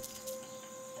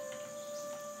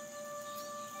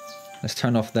 Let's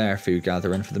turn off their food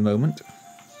gathering for the moment.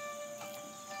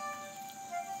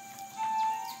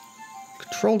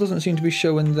 Control doesn't seem to be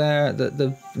showing there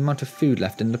the amount of food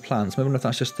left in the plants. Maybe if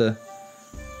that's just the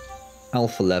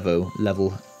alpha level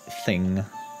thing.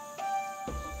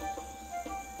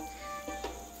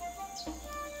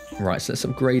 Right, so let's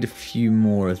upgrade a few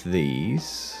more of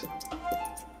these.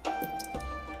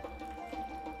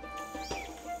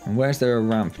 And where's there a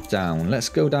ramp down? Let's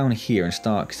go down here and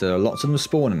start, because there are lots of them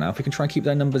spawning now. If we can try and keep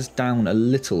their numbers down a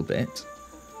little bit.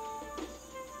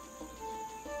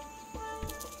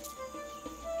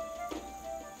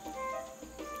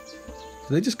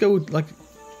 Do they just go, like,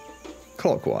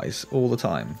 clockwise all the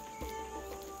time?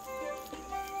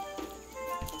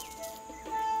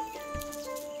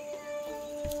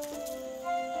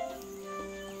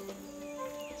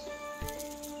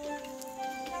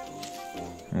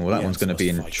 Well, that one's going to be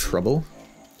in trouble.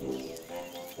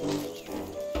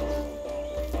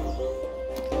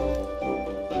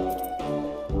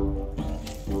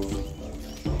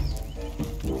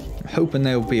 I'm hoping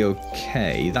they'll be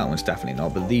okay. That one's definitely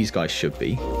not, but these guys should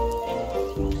be.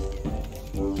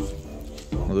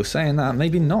 Although saying that,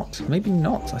 maybe not. Maybe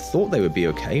not. I thought they would be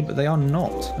okay, but they are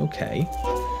not okay.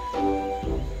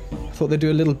 I thought they'd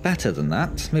do a little better than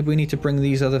that. Maybe we need to bring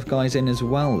these other guys in as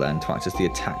well then to act as the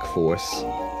attack force.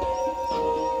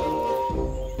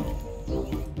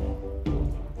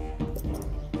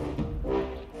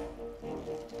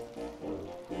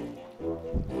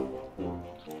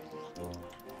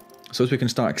 So as we can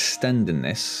start extending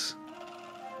this.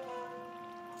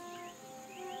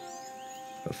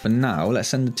 But for now, let's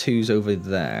send the twos over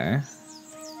there.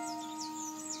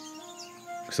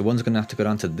 Because the one's going to have to go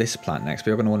down to this plant next.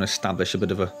 But we're going to want to establish a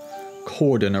bit of a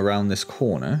cordon around this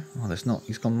corner. Oh, there's not.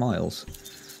 He's gone miles.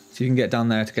 So you can get down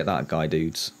there to get that guy,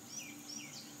 dudes.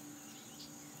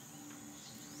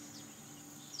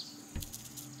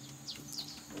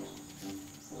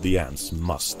 The ants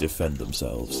must defend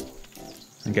themselves.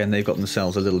 Again, they've got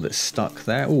themselves a little bit stuck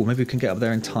there. Oh, maybe we can get up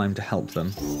there in time to help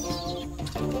them.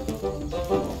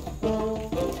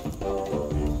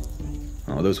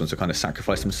 Oh, those ones have kind of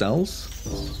sacrificed themselves.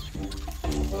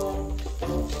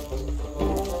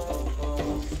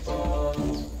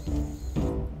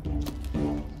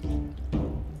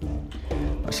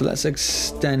 Right, so let's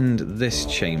extend this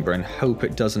chamber and hope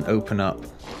it doesn't open up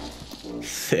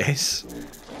this.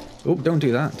 Oh, don't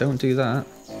do that. Don't do that.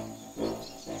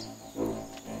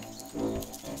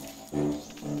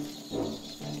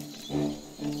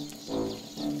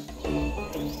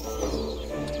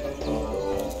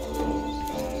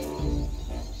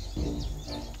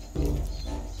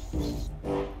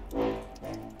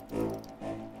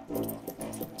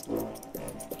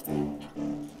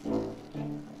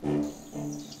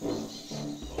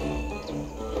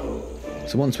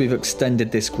 So once we've extended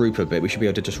this group a bit, we should be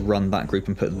able to just run that group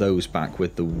and put those back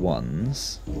with the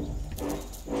ones.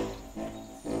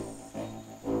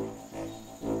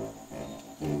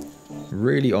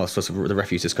 Really, oh, so the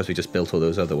refuse is because we just built all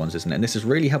those other ones, isn't it? And this is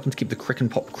really helping to keep the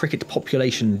cricket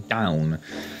population down,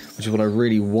 which is what I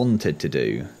really wanted to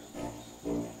do.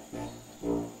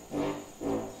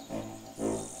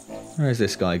 Where's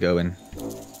this guy going?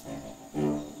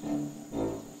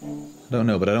 I don't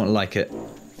know, but I don't like it.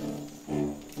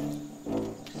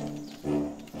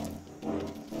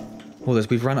 Oh,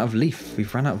 we've run out of leaf.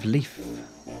 We've run out of leaf.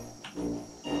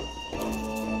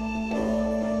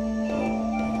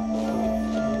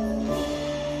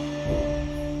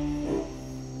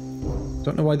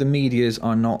 Don't know why the medias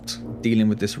are not dealing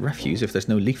with this refuse if there's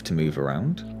no leaf to move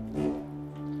around.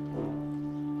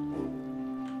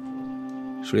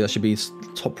 Surely that should be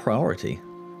top priority.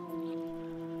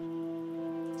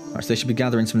 Alright, so they should be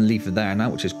gathering some leaf there now,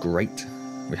 which is great.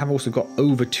 We have also got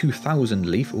over 2,000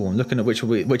 leaf. Oh, I'm looking at which of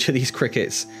these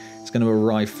crickets is going to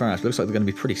arrive first. Looks like they're going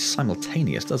to be pretty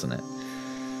simultaneous, doesn't it?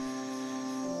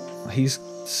 He's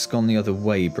gone the other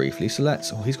way briefly, so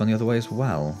let's... Oh, he's gone the other way as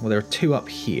well. Well, there are two up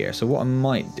here, so what I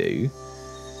might do...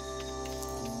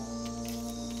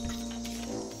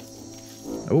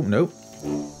 Oh, no.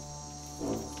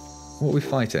 What are we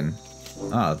fighting?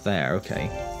 Ah, there, okay.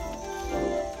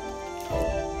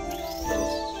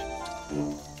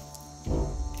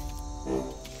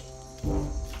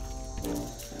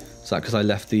 Is that because I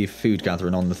left the food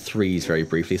gathering on the threes very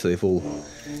briefly, so they've all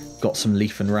got some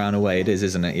leaf and ran away? It is,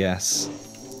 isn't it? Yes.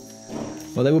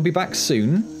 Well, they will be back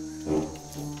soon.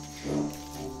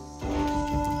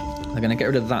 They're going to get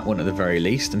rid of that one at the very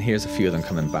least, and here's a few of them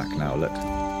coming back now, look.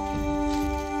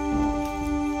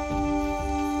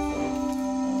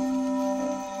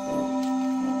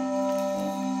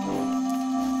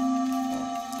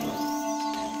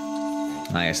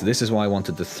 Ah, yeah, so this is why I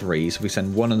wanted the 3. So we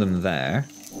send one of them there.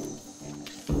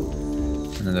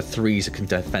 And then the 3s can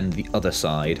defend the other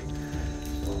side.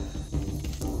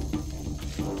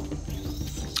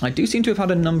 I do seem to have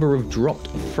had a number of dropped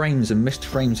frames and missed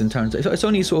frames in terms of... It's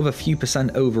only sort of a few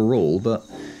 % overall, but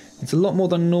it's a lot more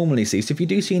than I normally see. So if you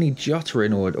do see any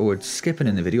juttering or skipping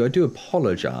in the video, I do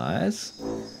apologise.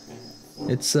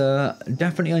 It's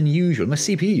definitely unusual. My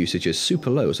CPU usage is super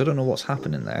low, so I don't know what's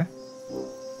happening there.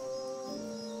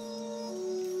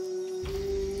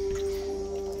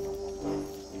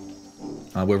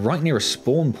 We're right near a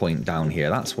spawn point down here.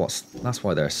 That's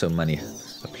why there are so many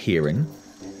appearing.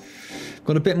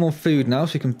 Got a bit more food now,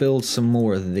 so we can build some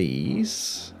more of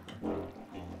these.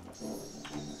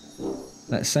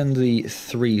 Let's send the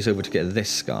 3s over to get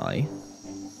this guy.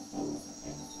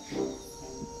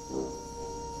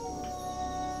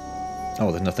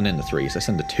 Oh, there's nothing in the 3s. Let's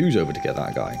send the 2s over to get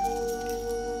that guy.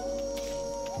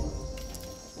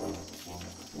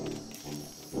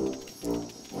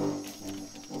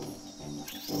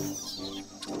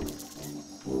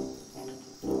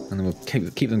 And then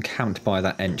we'll keep them camped by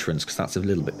that entrance, because that's a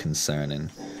little bit concerning.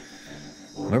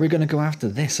 Where are we going to go after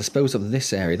this? I suppose up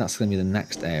this area. That's going to be the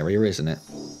next area, isn't it?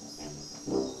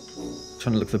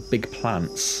 Trying to look for big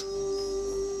plants.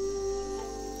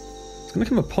 It's going to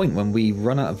come a point when we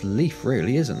run out of leaf,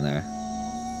 really, isn't there?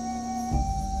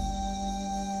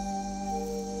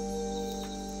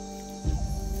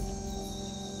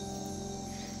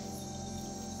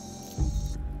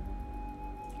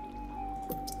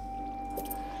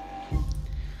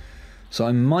 So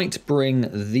I might bring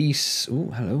these...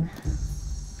 Oh, hello.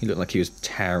 He looked like he was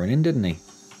tearing in, didn't he?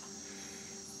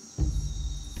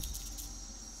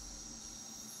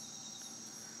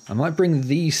 I might bring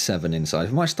these 7 inside.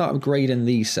 I might start upgrading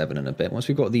these 7 in a bit. Once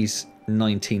we've got these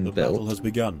 19 built. The battle has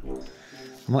begun.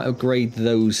 I might upgrade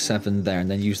those 7 there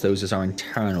and then use those as our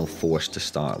internal force to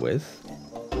start with.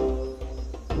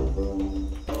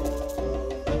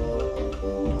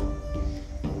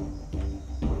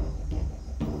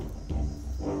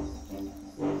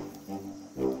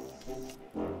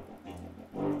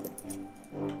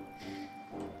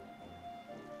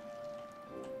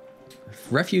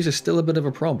 Refuse is still a bit of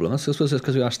a problem. I suppose it's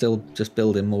because we are still just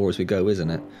building more as we go, isn't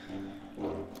it?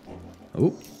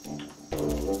 Oh.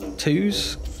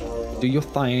 2s. Do your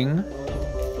thing.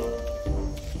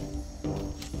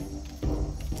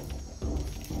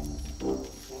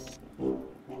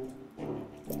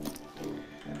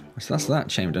 So that's that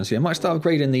chamber done. So yeah, I might start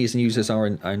upgrading these and use as our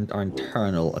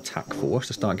internal attack force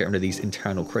to start getting rid of these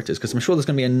internal critters, because I'm sure there's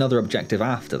going to be another objective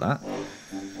after that.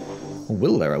 Or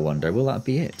will there, I wonder? Will that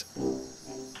be it?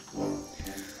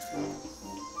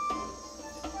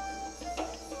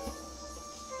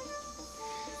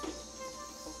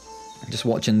 Just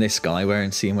watching this guy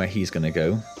and seeing where he's going to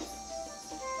go.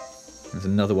 There's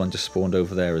another one just spawned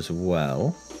over there as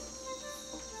well.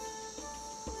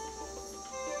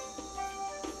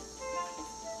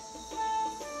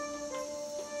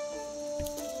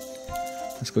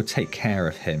 Let's go take care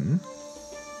of him.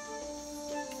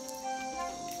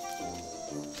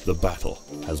 The battle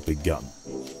has begun.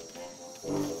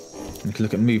 We can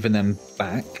look at moving them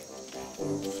back.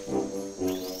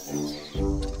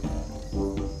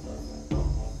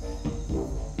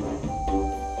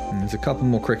 There's a couple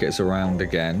more crickets around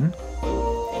again.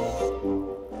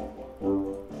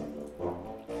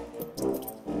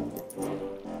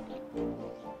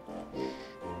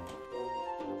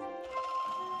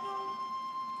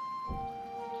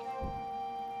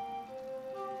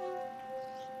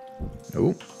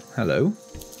 Oh, hello.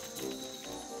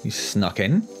 You snuck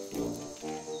in.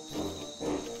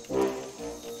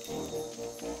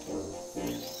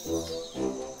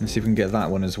 Let's see if we can get that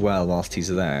one as well whilst he's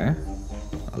there.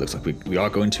 Oh, looks like we are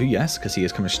going to, yes, because he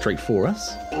is coming straight for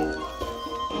us.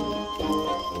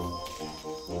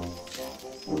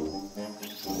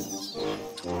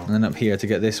 And then up here to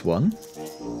get this one.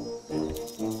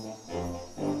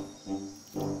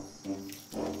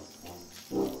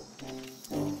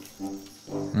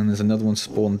 And there's another one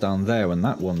spawned down there when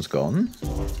that one's gone.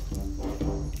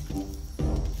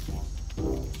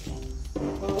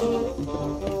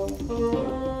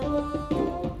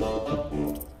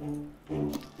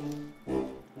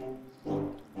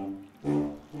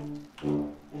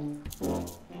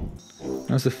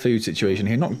 How's the food situation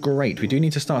here? Not great. We do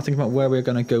need to start thinking about where we're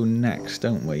going to go next,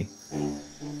 don't we?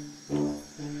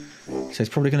 So it's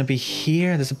probably going to be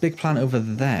here. There's a big plant over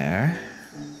there.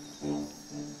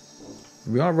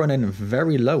 We are running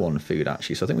very low on food,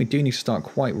 actually, so I think we do need to start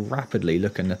quite rapidly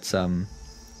looking at...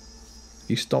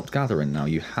 You stopped gathering now?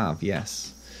 You have,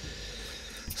 yes.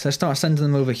 So let's start sending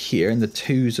them over here in the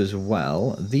 2s as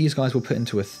well. These guys will put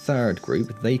into a 3rd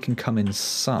group. They can come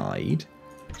inside.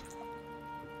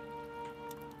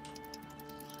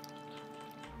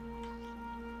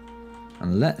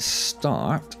 And let's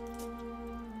start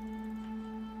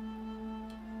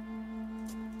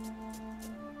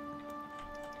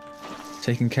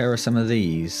taking care of some of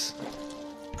these.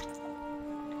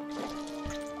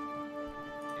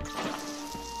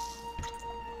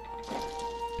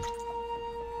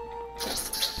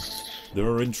 There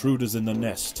are intruders in the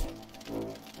nest.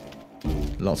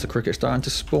 Lots of crickets starting to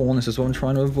spawn. This is what I'm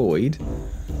trying to avoid.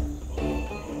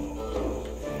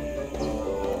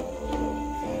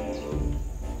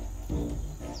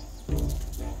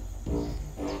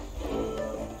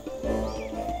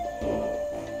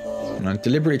 And I'm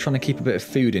deliberately trying to keep a bit of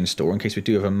food in store in case we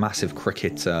do have a massive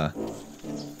cricket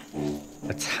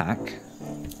attack.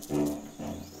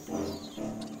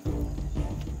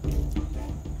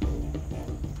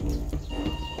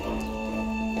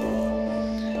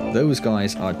 Those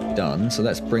guys are done, so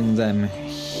let's bring them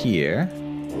here.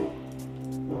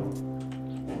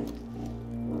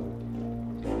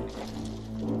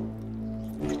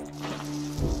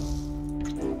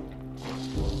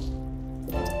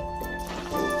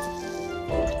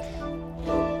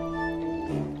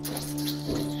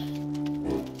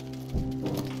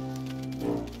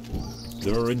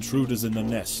 There are intruders in the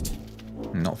nest.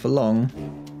 Not for long.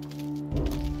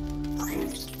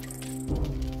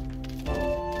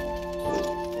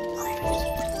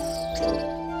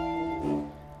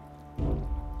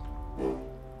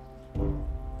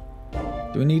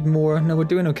 Do we need more? No, we're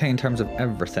doing okay in terms of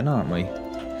everything, aren't we?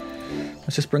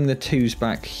 Let's just bring the 2s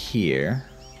back here.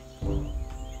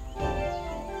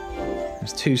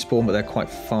 There's 2 spawn, but they're quite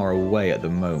far away at the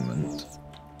moment.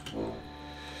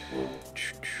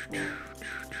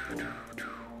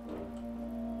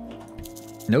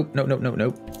 Nope, nope, nope, nope,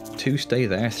 nope. 2 stay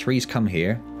there, 3s come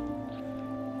here.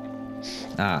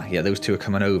 Ah, yeah, those 2 are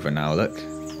coming over now, look.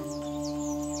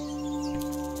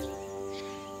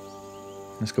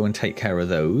 Let's go and take care of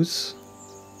those.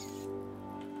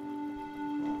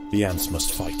 The ants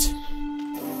must fight.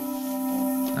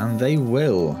 And they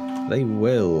will. They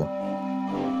will.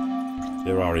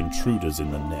 There are intruders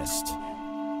in the nest.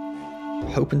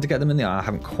 Hoping to get them in the... I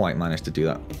haven't quite managed to do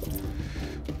that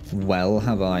well,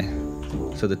 have I?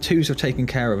 So the 2s have taken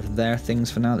care of their things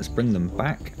for now. Let's bring them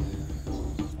back.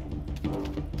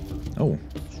 Oh.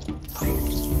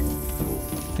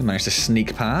 They managed to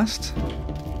sneak past.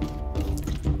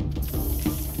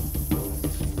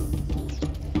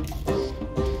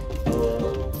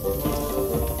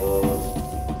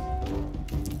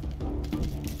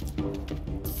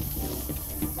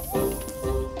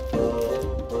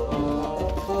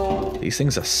 These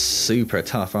things are super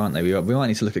tough, aren't they? We might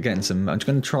need to look at getting some... I'm just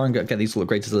going to try and get these all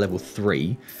upgraded to level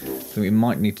 3. So we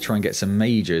might need to try and get some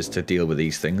mages to deal with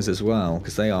these things as well,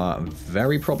 because they are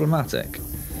very problematic.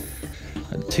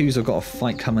 And 2s have got a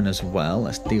fight coming as well.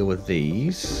 Let's deal with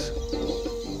these.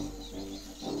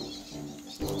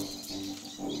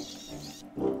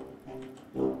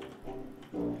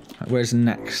 Where's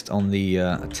next on the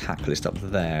attack list up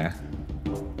there?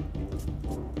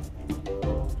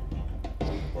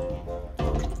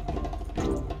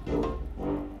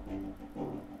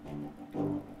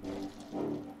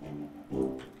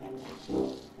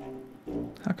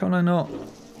 How can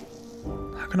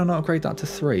I not upgrade that to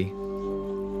 3? I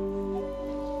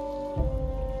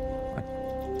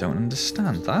don't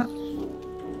understand that.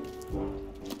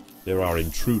 There are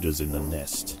intruders in the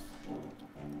nest.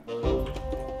 In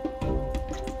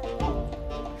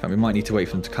fact, we might need to wait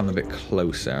for them to come a bit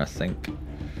closer, I think.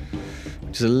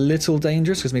 Which is a little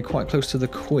dangerous because we're quite close to the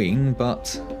queen,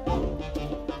 but...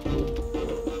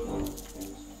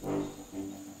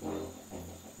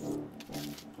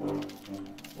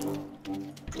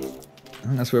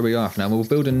 And that's where we are for now. We'll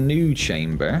build a new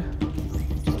chamber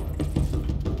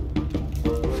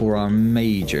for our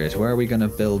mages. Where are we going to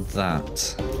build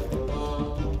that?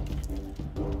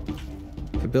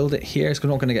 If we build it here, it's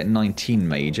not going to get 19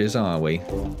 mages, are we?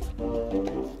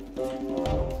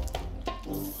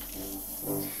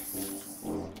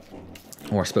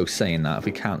 Or I suppose saying that, if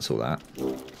we cancel that.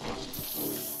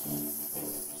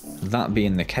 That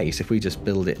being the case, if we just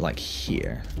build it like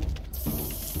here.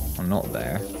 Or not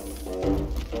there.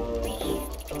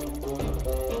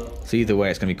 So either way,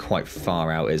 it's going to be quite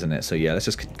far out, isn't it? So yeah, let's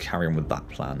just carry on with that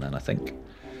plan then, I think.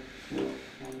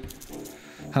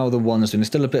 How are the ones doing? There's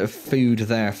still a bit of food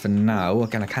there for now.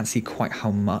 Again, I can't see quite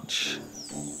how much.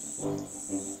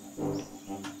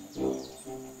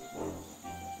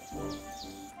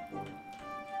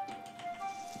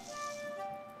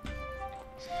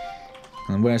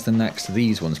 And where's the next?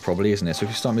 These ones probably, isn't it? So if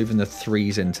you start moving the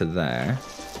 3s into there.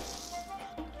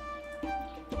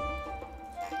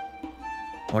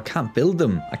 Oh, I can't build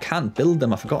them. I can't build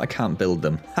them. I forgot I can't build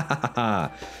them. Ha ha ha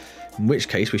ha. In which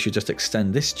case we should just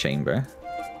extend this chamber.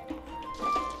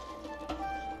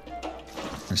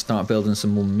 And start building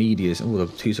some more medias. Oh, the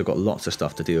 2s have got lots of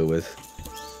stuff to deal with.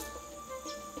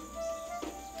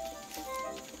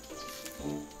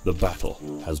 The battle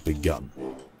has begun.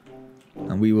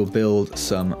 And we will build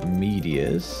some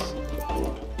medias.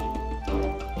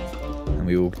 And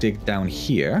we will dig down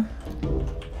here.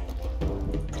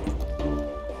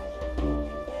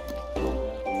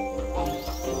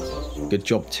 Good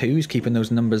job, 2s, keeping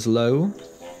those numbers low.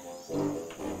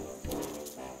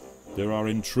 There are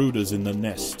intruders in the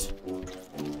nest.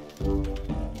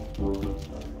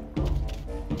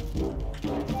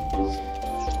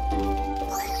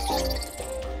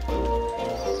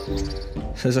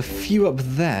 So there's a few up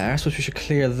there, I suppose we should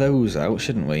clear those out,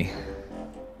 shouldn't we?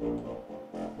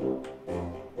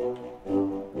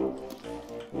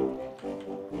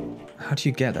 How do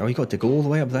you get there? Oh, you got to dig all the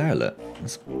way up there, look.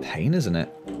 That's a pain, isn't it?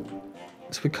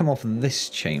 So we come off this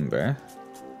chamber.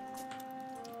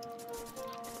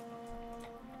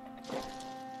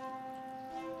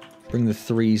 Bring the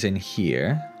 3s in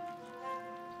here.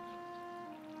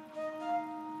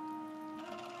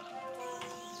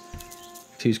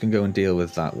 Twos can go and deal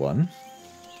with that one.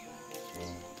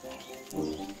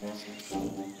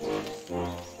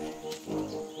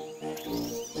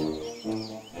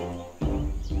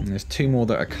 And there's 2 more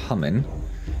that are coming.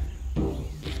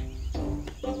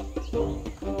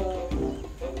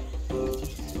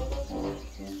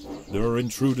 There are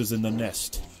intruders in the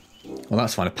nest. Well,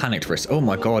 that's fine. I panicked for us. Oh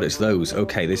my god, it's those.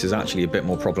 Okay, this is actually a bit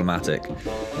more problematic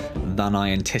than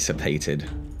I anticipated.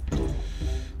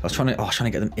 I was trying to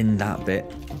get them in that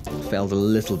bit. Failed a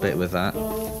little bit with that.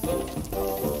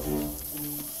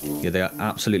 Yeah, they are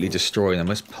absolutely destroying them.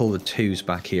 Let's pull the 2s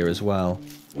back here as well.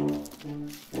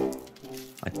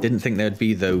 I didn't think there'd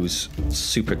be those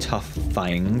super tough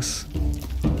things.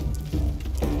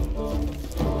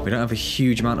 We don't have a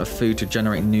huge amount of food to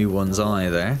generate new ones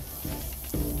either.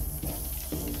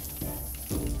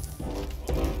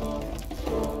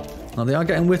 Oh, they are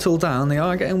getting whittled down. They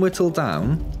are getting whittled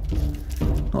down.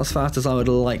 Not as fast as I would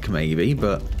like, maybe,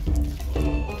 but...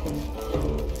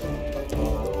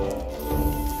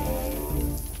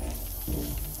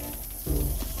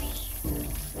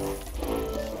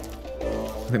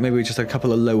 I think maybe we just had a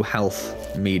couple of low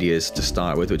health medias to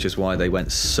start with, which is why they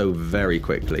went so very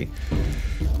quickly.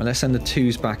 And let's send the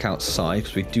 2s back outside,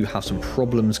 because we do have some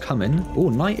problems coming. Oh,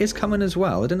 night is coming as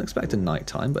well. I didn't expect a night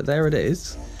time, but there it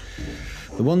is.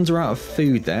 The ones are out of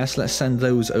food there, so let's send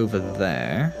those over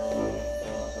there.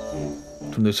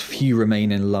 From those few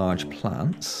remaining large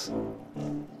plants.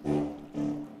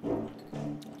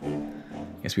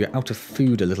 Yes, we are out of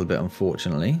food a little bit,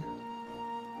 unfortunately.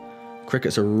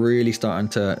 Crickets are really starting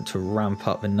to ramp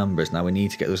up in numbers now. We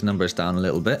need to get those numbers down a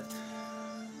little bit.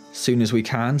 Soon as we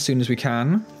can, soon as we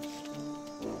can.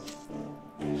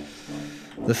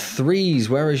 The 3s,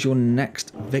 where is your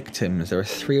next victims? There are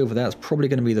 3 over there. It's probably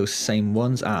going to be those same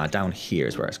ones. Ah, down here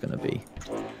is where it's going to be.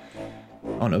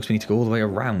 Oh no, because we need to go all the way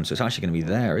around, so it's actually going to be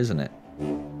there, isn't it?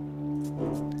 I'm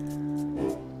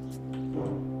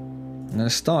going to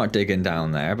start digging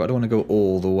down there, but I don't want to go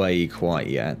all the way quite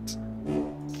yet.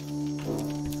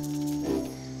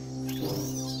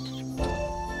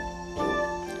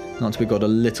 Not until we've got a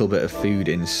little bit of food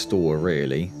in store,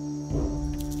 really.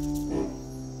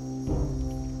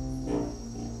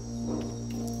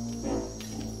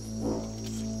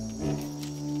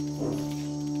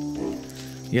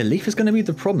 Yeah, leaf is going to be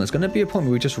the problem. There's going to be a point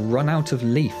where we just run out of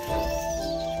leaf.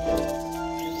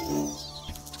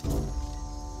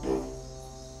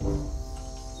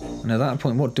 And at that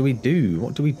point, what do we do?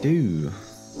 What do we do?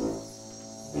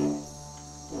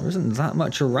 There isn't that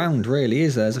much around, really,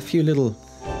 is there? There's a few little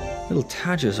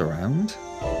tadgers around.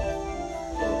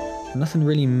 Nothing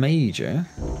really major.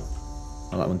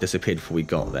 Oh, that one disappeared before we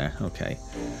got there. Okay.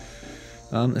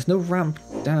 There's no ramp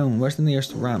down. Where's the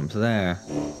nearest ramp? There.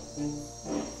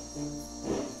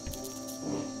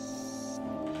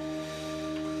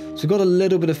 So we've got a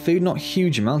little bit of food, not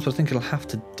huge amounts, but I think it'll have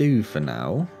to do for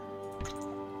now.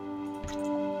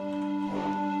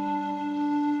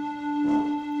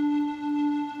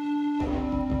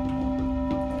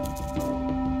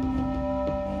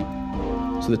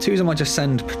 So the 2s I might just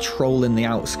send patrolling the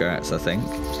outskirts, I think.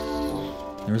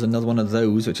 There is another one of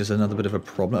those, which is another bit of a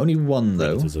problem. Only one,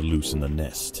 though. Predators are loose in the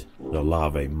nest. The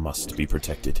larvae must be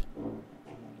protected.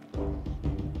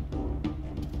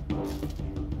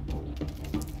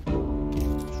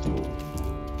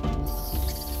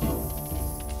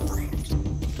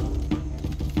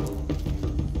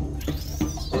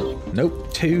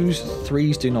 Nope. 2s,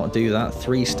 3s do not do that.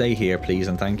 3 stay here, please,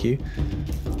 and thank you.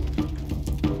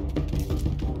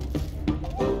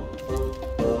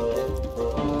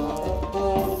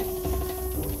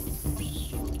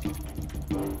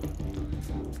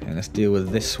 Okay, let's deal with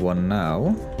this one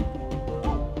now.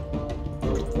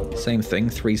 Same thing,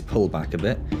 3s pull back a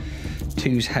bit.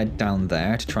 2s head down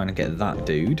there to try and get that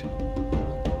dude.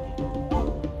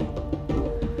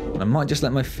 I might just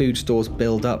let my food stores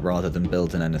build up rather than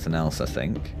building anything else, I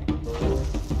think.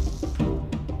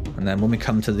 And then when we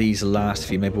come to these last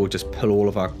few, maybe we'll just pull all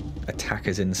of our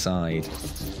attackers inside.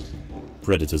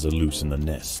 Predators are loose in the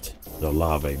nest. The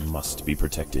larvae must be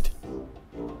protected.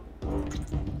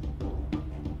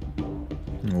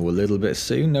 Oh, a little bit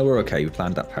soon? No, we're okay. We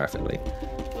planned that perfectly.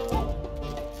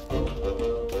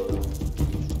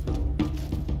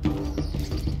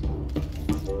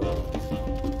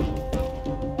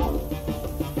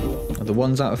 Are the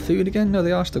ones out of food again? No,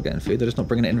 they are still getting food. They're just not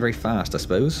bringing it in very fast, I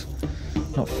suppose.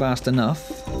 Not fast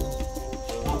enough.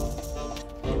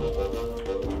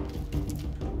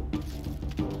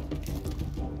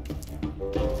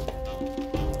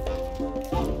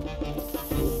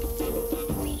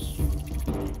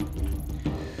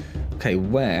 Okay,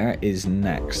 where is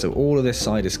next? So all of this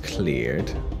side is cleared.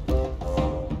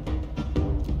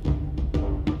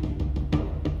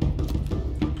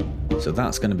 So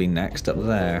that's going to be next up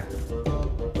there.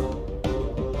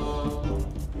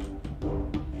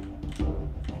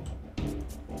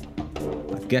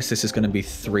 I guess this is going to be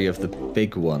 3 of the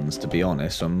big ones, to be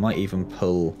honest. So I might even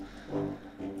pull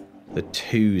the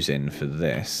 2s in for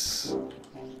this.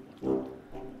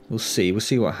 We'll see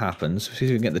what happens. We'll see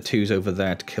if we can get the 2s over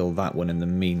there to kill that one in the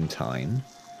meantime.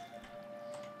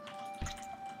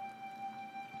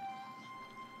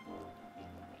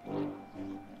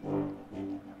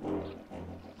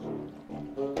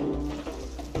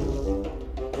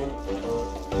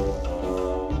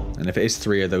 And if it is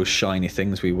 3 of those shiny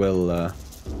things, we will...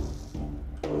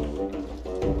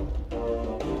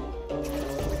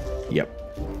 Yep.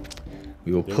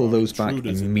 We will pull those back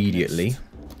immediately.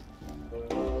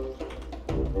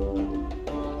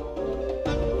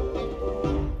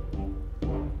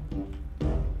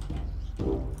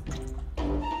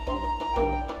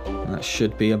 That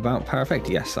should be about perfect.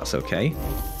 Yes, that's okay.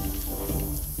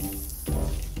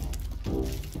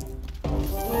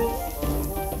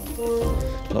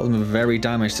 A lot of them are very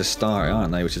damaged to start,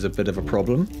 aren't they? Which is a bit of a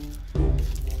problem.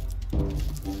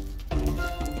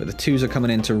 But the 2s are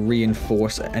coming in to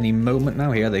reinforce at any moment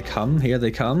now. Here they come. Here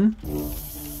they come.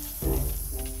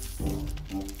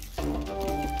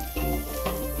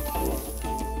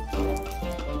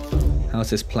 How's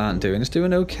this plant doing? It's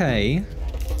doing okay.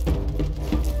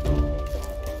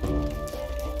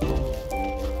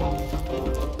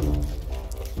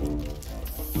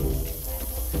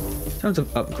 In terms of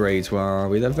upgrades, where are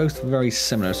we? They're both very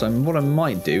similar, so what I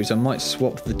might do is I might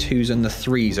swap the 2s and the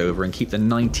 3s over and keep the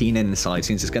 19 inside,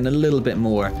 since it's getting a little bit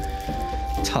more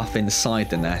tough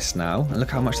inside the nest now. And look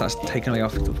how much that's taken away. A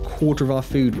quarter of our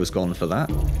food was gone for that.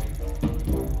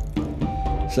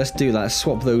 So let's do that. Let's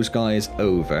swap those guys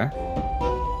over.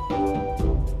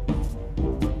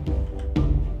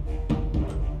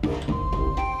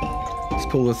 Let's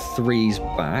pull the 3s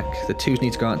back. The 2s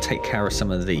need to go out and take care of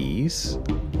some of these.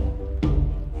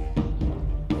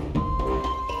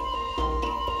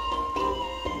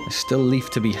 Still leaf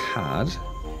to be had.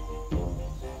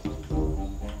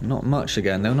 Not much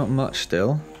again, though, not much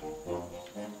still.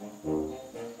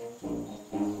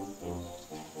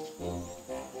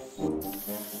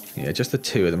 Yeah, just the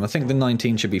 2 of them. I think the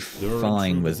 19 should be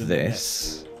fine with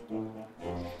this.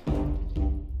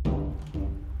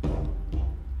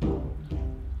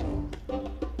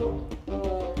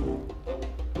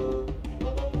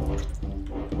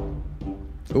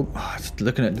 Oh,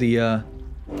 looking at the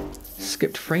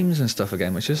skipped frames and stuff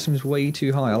again, which just seems way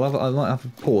too high. I might have a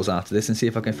pause after this and see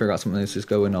if I can figure out something else is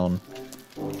going on.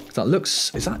 That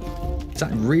looks... Is that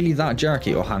really that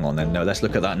jerky? Oh, hang on then. No, let's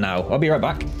look at that now. I'll be right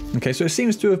back. Okay, so it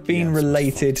seems to have been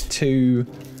related to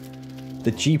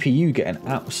the GPU getting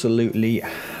absolutely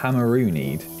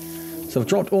hammeroonied. So I've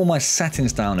dropped all my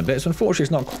settings down a bit. So unfortunately,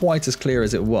 it's not quite as clear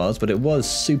as it was, but it was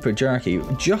super jerky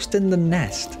just in the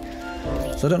nest.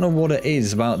 So I don't know what it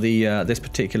is about the this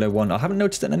particular one. I haven't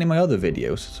noticed it in any of my other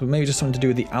videos. So maybe just something to do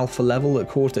with the alpha level that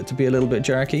caused it to be a little bit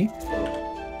jerky.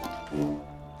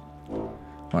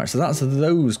 Alright, so that's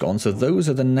those gone. So those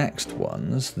are the next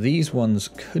ones. These ones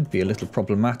could be a little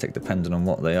problematic depending on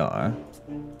what they are.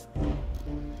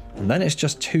 And then it's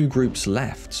just 2 groups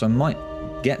left. So I might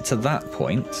get to that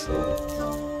point.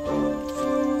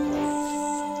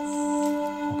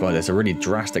 Oh god, it's a really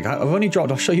drastic... I've only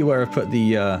dropped... I'll show you where I put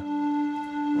the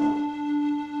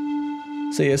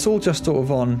So yeah, it's all just sort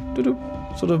of on,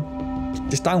 sort of,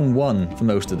 it's down 1 for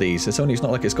most of these. It's not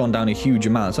like it's gone down a huge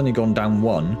amount. It's only gone down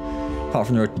 1, apart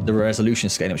from the resolution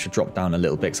scaling, which should drop down a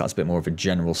little bit, because that's a bit more of a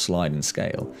general sliding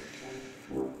scale.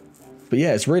 But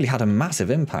yeah, it's really had a massive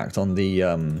impact on the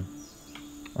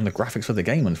graphics for the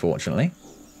game, unfortunately.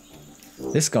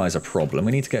 This guy's a problem.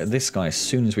 We need to get this guy as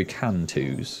soon as we can,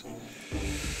 2s.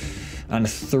 And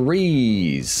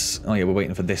 3s. Oh yeah, we're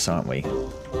waiting for this, aren't we?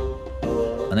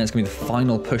 And then it's going to be the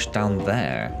final push down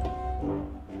there.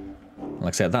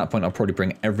 Like I said, at that point I'll probably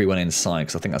bring everyone inside,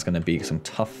 because I think that's going to be some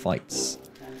tough fights.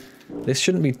 This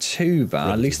shouldn't be too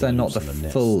bad. At least they're not the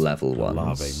full level ones.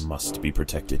 Larvae must be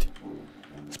protected.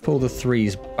 Let's pull the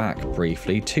 3s back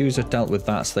briefly. 2s have dealt with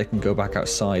that, so they can go back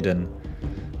outside and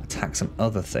attack some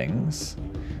other things.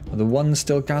 Are the 1s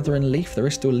still gathering leaf? There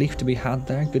is still leaf to be had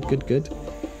there. Good, good, good.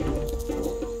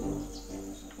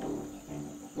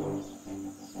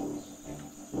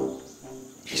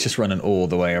 He's just running all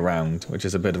the way around, which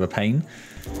is a bit of a pain.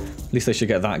 At least they should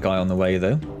get that guy on the way,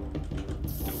 though.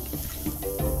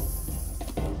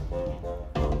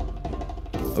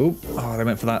 Oh, they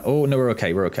went for that. Oh, no, we're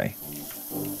okay, we're okay.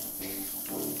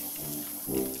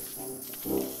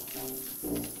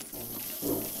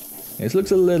 It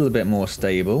looks a little bit more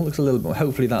stable. Looks a little bit.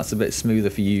 Hopefully that's a bit smoother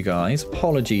for you guys.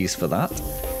 Apologies for that.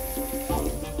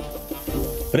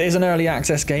 But it is an early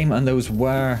access game, and those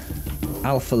were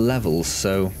alpha levels,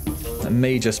 so it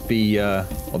may just be.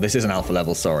 Well, this is an alpha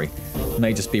level. Sorry, it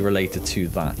may just be related to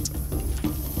that.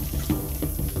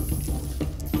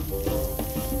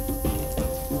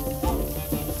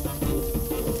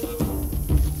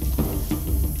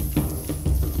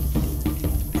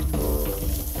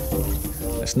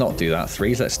 Let's not do that,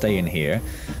 3s. Let's stay in here.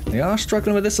 They are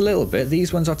struggling with this a little bit.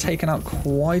 These ones are taking out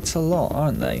quite a lot,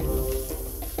 aren't they?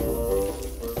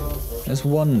 There's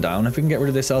 1 down. If we can get rid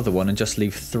of this other one and just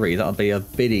leave 3, that'll be a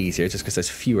bit easier just because there's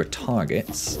fewer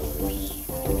targets.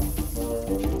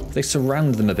 If they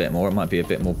surround them a bit more, it might be a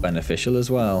bit more beneficial as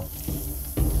well.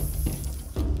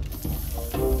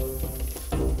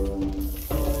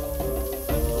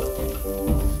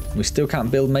 We still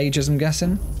can't build mages, I'm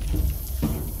guessing?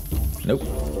 Nope.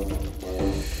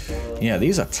 Yeah,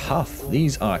 these are tough.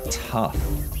 These are tough.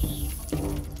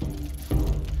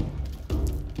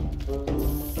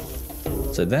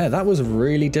 So there, that was a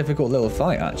really difficult little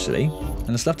fight, actually.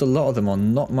 And it's left a lot of them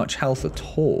on not much health at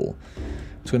all.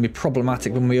 It's going to be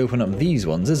problematic when we open up these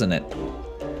ones, isn't it?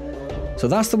 So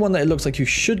that's the one that it looks like you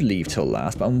should leave till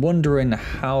last, but I'm wondering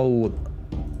how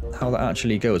that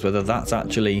actually goes, whether that's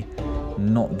actually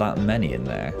not that many in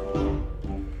there.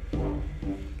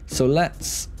 So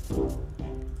let's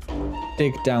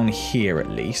dig down here at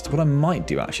least. What I might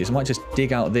do actually is I might just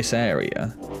dig out this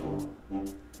area.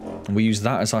 And we use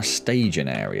that as our staging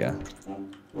area.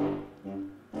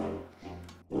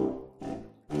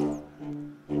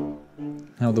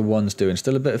 How are the 1s doing?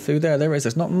 Still a bit of food there? There is.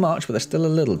 There's not much, but there's still a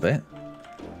little bit.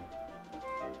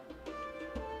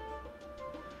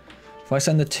 If I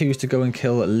send the 2s to go and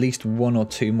kill at least 1 or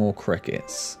 2 more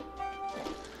crickets,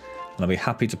 and I'll be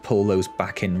happy to pull those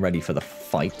back in ready for the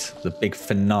fight, the big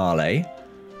finale.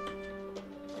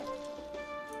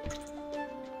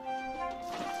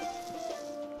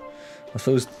 I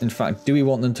suppose, in fact, do we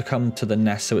want them to come to the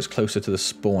nest so it's closer to the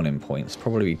spawning points?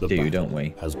 Probably we do, don't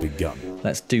we? Has begun.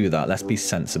 Let's do that. Let's be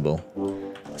sensible.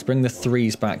 Let's bring the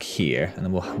 3s back here, and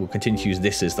then we'll continue to use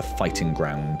this as the fighting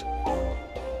ground.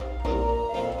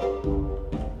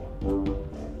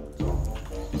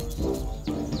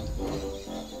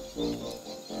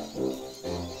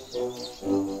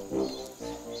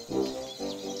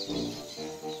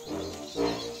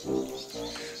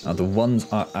 Now the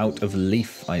 1s are out of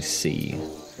leaf, I see.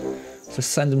 So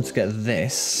send them to get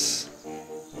this.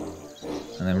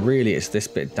 And then really it's this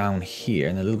bit down here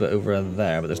and a little bit over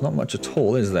there, but there's not much at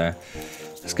all, is there?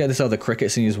 Let's get this other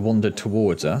cricket since he's wandered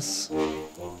towards us.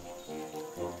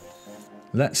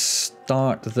 Let's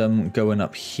start them going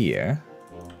up here.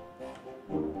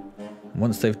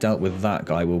 Once they've dealt with that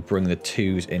guy, we'll bring the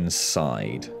 2s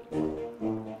inside.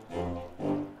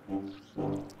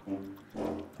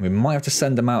 We might have to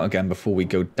send them out again before we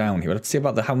go down here. Let's see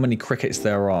about how many crickets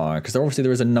there are, because obviously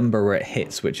there is a number where it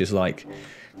hits, which is like,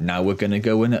 now we're going to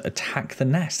go and attack the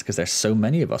nest, because there's so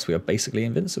many of us, we are basically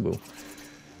invincible.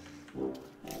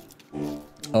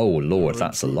 Oh lord,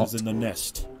 that's a lot. In the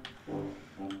nest.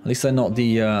 At least they're not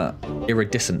the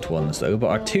iridescent ones though, but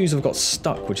our 2s have got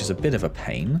stuck, which is a bit of a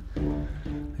pain.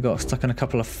 They got stuck in a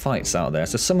couple of fights out there,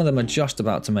 so some of them are just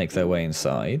about to make their way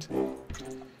inside.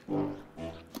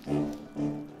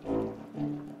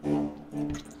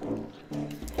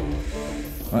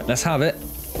 Right, let's have it.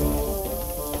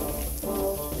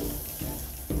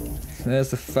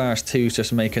 there's the first two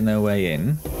just making their way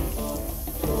in.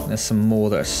 There's some more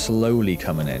that are slowly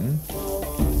coming in.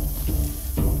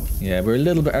 Yeah, we're a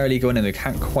little bit early going in. We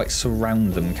can't quite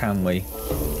surround them, can we?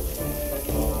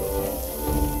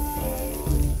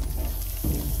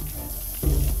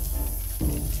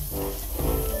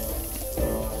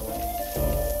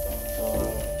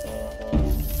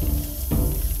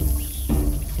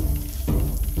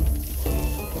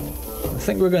 I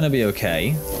think we're going to be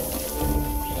okay.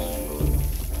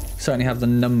 Certainly have the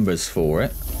numbers for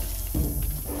it.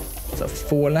 So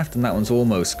 4 left and that one's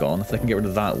almost gone. If they can get rid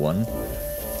of that one.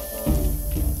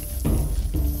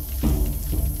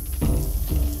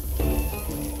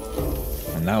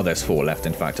 And now there's 4 left,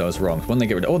 in fact I was wrong. When they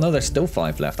get rid of... Oh no, there's still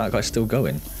 5 left. That guy's still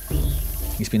going.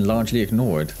 He's been largely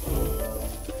ignored.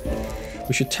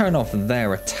 We should turn off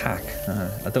their attack.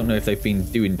 I don't know if they've been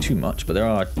doing too much, but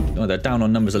they're down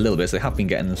on numbers a little bit, so they have been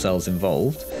getting themselves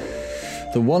involved.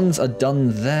 The ones are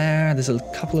done there. There's a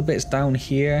couple of bits down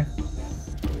here.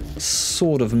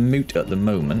 Sort of moot at the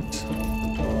moment.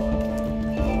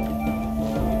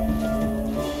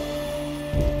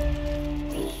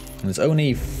 And there's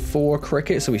only 4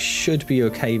 crickets, so we should be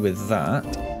okay with that.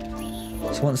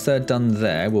 So once they're done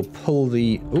there, we'll pull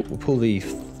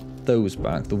those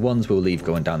back. The ones we'll leave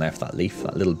going down there for that leaf,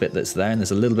 that little bit that's there. And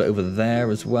there's a little bit over there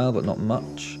as well, but not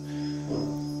much.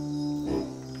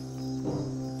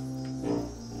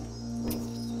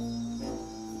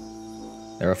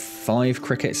 There are 5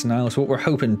 crickets now, so what we're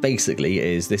hoping basically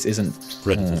is this isn't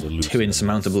too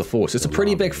insurmountable a force. It's a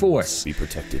pretty big force. Be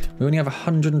protected. We only have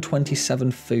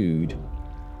 127 food.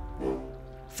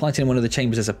 Fighting in one of the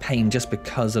chambers is a pain just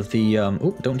because of the...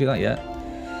 oh, don't do that yet.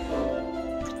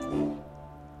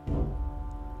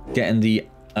 Getting the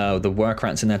work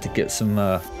rats in there to get some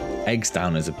eggs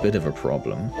down is a bit of a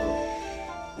problem.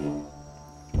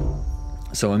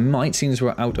 So I might, seeing as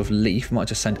we're out of leaf, might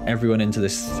just send everyone into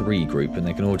this 3 group and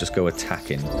they can all just go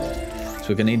attacking. So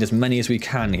we're going to need as many as we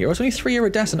can here. Oh, it's only 3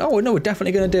 iridescent. Oh, no, we're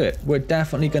definitely going to do it. We're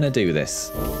definitely going to do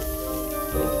this.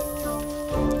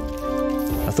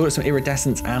 I thought it was some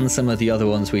iridescents and some of the other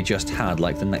ones we just had,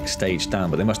 like the next stage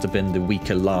down, but they must have been the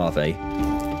weaker larvae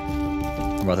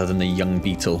rather than the young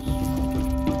beetle.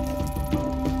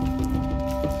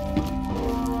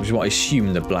 Which is what I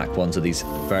assume the black ones of these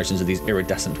versions of these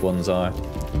iridescent ones are.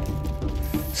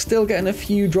 Still getting a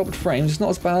few dropped frames. It's not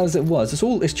as bad as it was.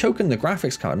 It's choking the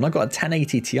graphics card, and I've got a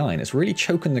 1080 Ti, and it's really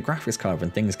choking the graphics card when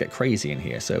things get crazy in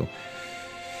here. So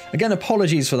again,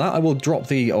 apologies for that. I will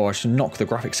drop or I should knock the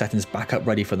graphic settings back up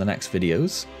ready for the next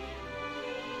videos.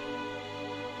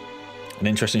 An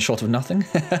interesting shot of nothing.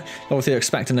 Obviously,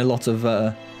 expecting a lot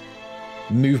of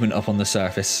movement up on the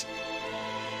surface.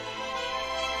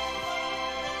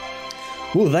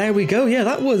 Well, there we go. Yeah,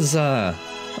 that was an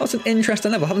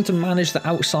interesting level. Having to manage the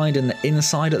outside and the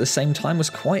inside at the same time was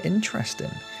quite interesting.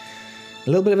 A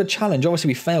little bit of a challenge. Obviously,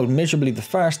 we failed miserably the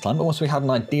first time, but once we had an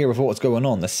idea of what was going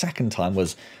on, the second time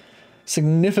was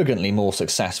significantly more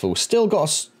successful. Still got a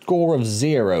score of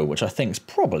 0, which I think is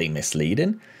probably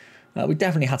misleading. We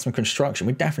definitely had some construction.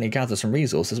 We definitely gathered some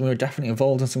resources, and we were definitely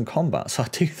involved in some combat. So I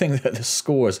do think that the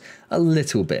score's a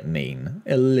little bit mean.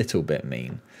 A little bit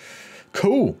mean.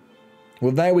 Cool.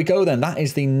 Well, there we go then. That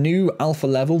is the new alpha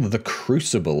level, the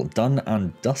Crucible, done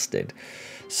and dusted.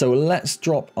 So let's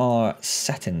drop our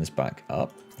settings back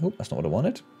up. Oh, that's not what I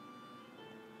wanted.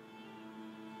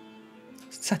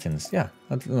 Settings, yeah.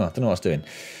 I don't know what I was doing.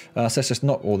 So let's just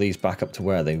knock all these back up to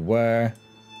where they were.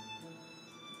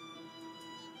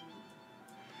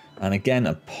 And again,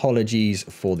 apologies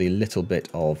for the little bit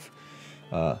of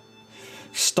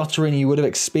stuttering you would have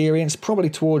experienced probably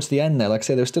towards the end there. Like I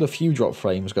say, there's still a few drop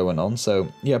frames going on, so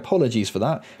yeah, apologies for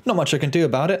that. Not much I can do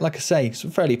about it. Like I say, it's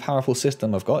a fairly powerful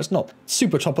system I've got. It's not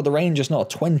super top of the range. It's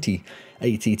not a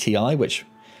 2080 Ti, which I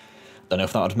don't know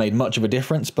if that would have made much of a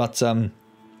difference, but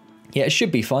yeah, it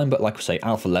should be fine. But like I say,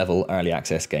 alpha level, early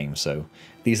access game, so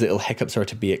these little hiccups are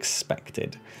to be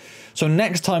expected. So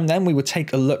next time then, we will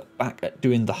take a look back at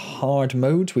doing the hard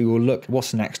mode. We will look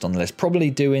what's next on the list. Probably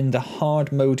doing the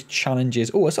hard mode challenges.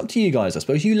 Oh, it's up to you guys, I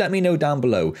suppose. You let me know down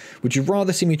below. Would you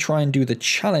rather see me try and do the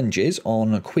challenges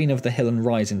on Queen of the Hill and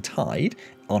Rising Tide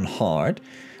on hard,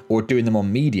 or doing them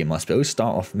on medium, I suppose?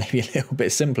 Start off maybe a little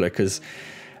bit simpler, because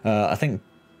I think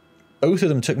both of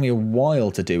them took me a while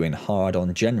to do in hard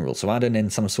on general, so adding in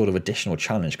some sort of additional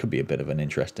challenge could be a bit of an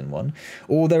interesting one.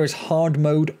 Or there is hard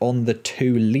mode on the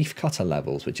 2 leafcutter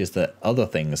levels, which is the other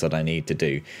things that I need to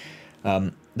do.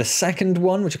 The second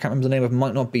one, which I can't remember the name of,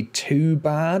 might not be too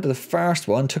bad. The first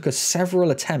one took us several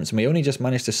attempts, and we only just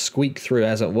managed to squeak through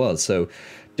as it was, so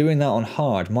doing that on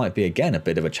hard might be, again, a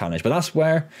bit of a challenge. But that's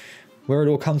where where it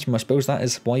all comes from. I suppose that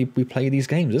is why we play these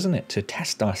games, isn't it? To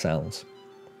test ourselves.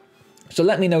 So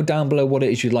let me know down below what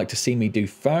it is you'd like to see me do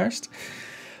first.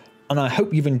 And I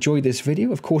hope you've enjoyed this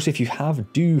video. Of course, if you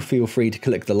have, do feel free to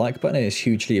click the like button. It is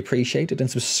hugely appreciated. And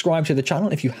subscribe to the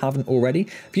channel if you haven't already.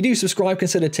 If you do subscribe,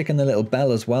 consider ticking the little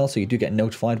bell as well, so you do get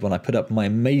notified when I put up my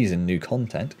amazing new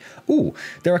content. Oh,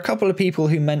 there are a couple of people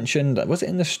who mentioned, was it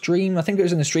in the stream? I think it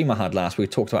was in the stream I had last. We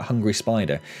talked about Hungry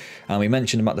Spider. And we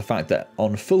mentioned about the fact that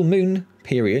on full moon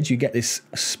periods, you get this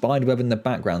spider web in the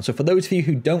background. So for those of you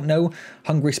who don't know,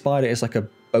 Hungry Spider is like a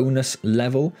bonus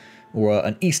level, or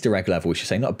an Easter egg level, we should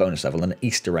say, not a bonus level, an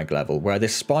Easter egg level, where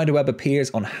this spider web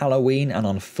appears on Halloween and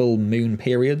on full moon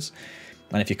periods.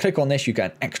 And if you click on this, you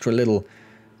get an extra little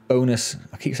bonus,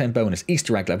 I keep saying bonus,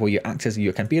 Easter egg level. You act as,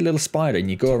 you can be a little spider and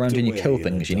you go around and you kill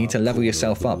things. You need to level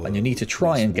yourself up and you need to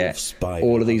try and get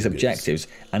all of these objectives.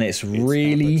 And it's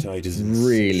really,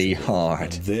 really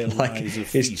hard. Like,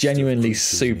 it's genuinely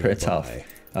super tough.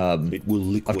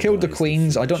 I've killed the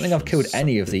queens. I don't think I've killed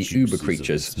any of the uber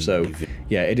creatures, so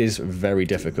yeah, it is very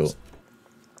difficult.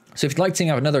 So if you'd like to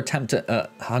have another attempt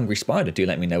at Hungry Spider, do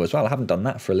let me know as well. I haven't done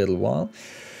that for a little while.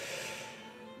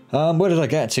 Where did I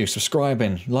get to?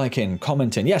 Subscribing, liking,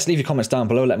 commenting. Yes, leave your comments down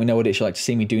below. Let me know what it is you'd like to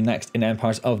see me do next in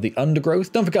Empires of the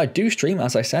Undergrowth. Don't forget, I do stream,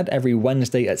 as I said, every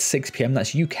Wednesday at 6 PM.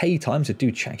 That's UK time, so do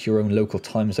check your own local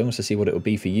time zones to see what it will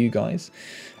be for you guys.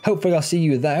 Hopefully I'll see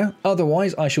you there.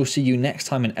 Otherwise, I shall see you next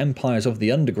time in Empires of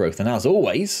the Undergrowth. And as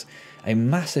always, a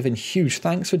massive and huge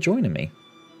thanks for joining me.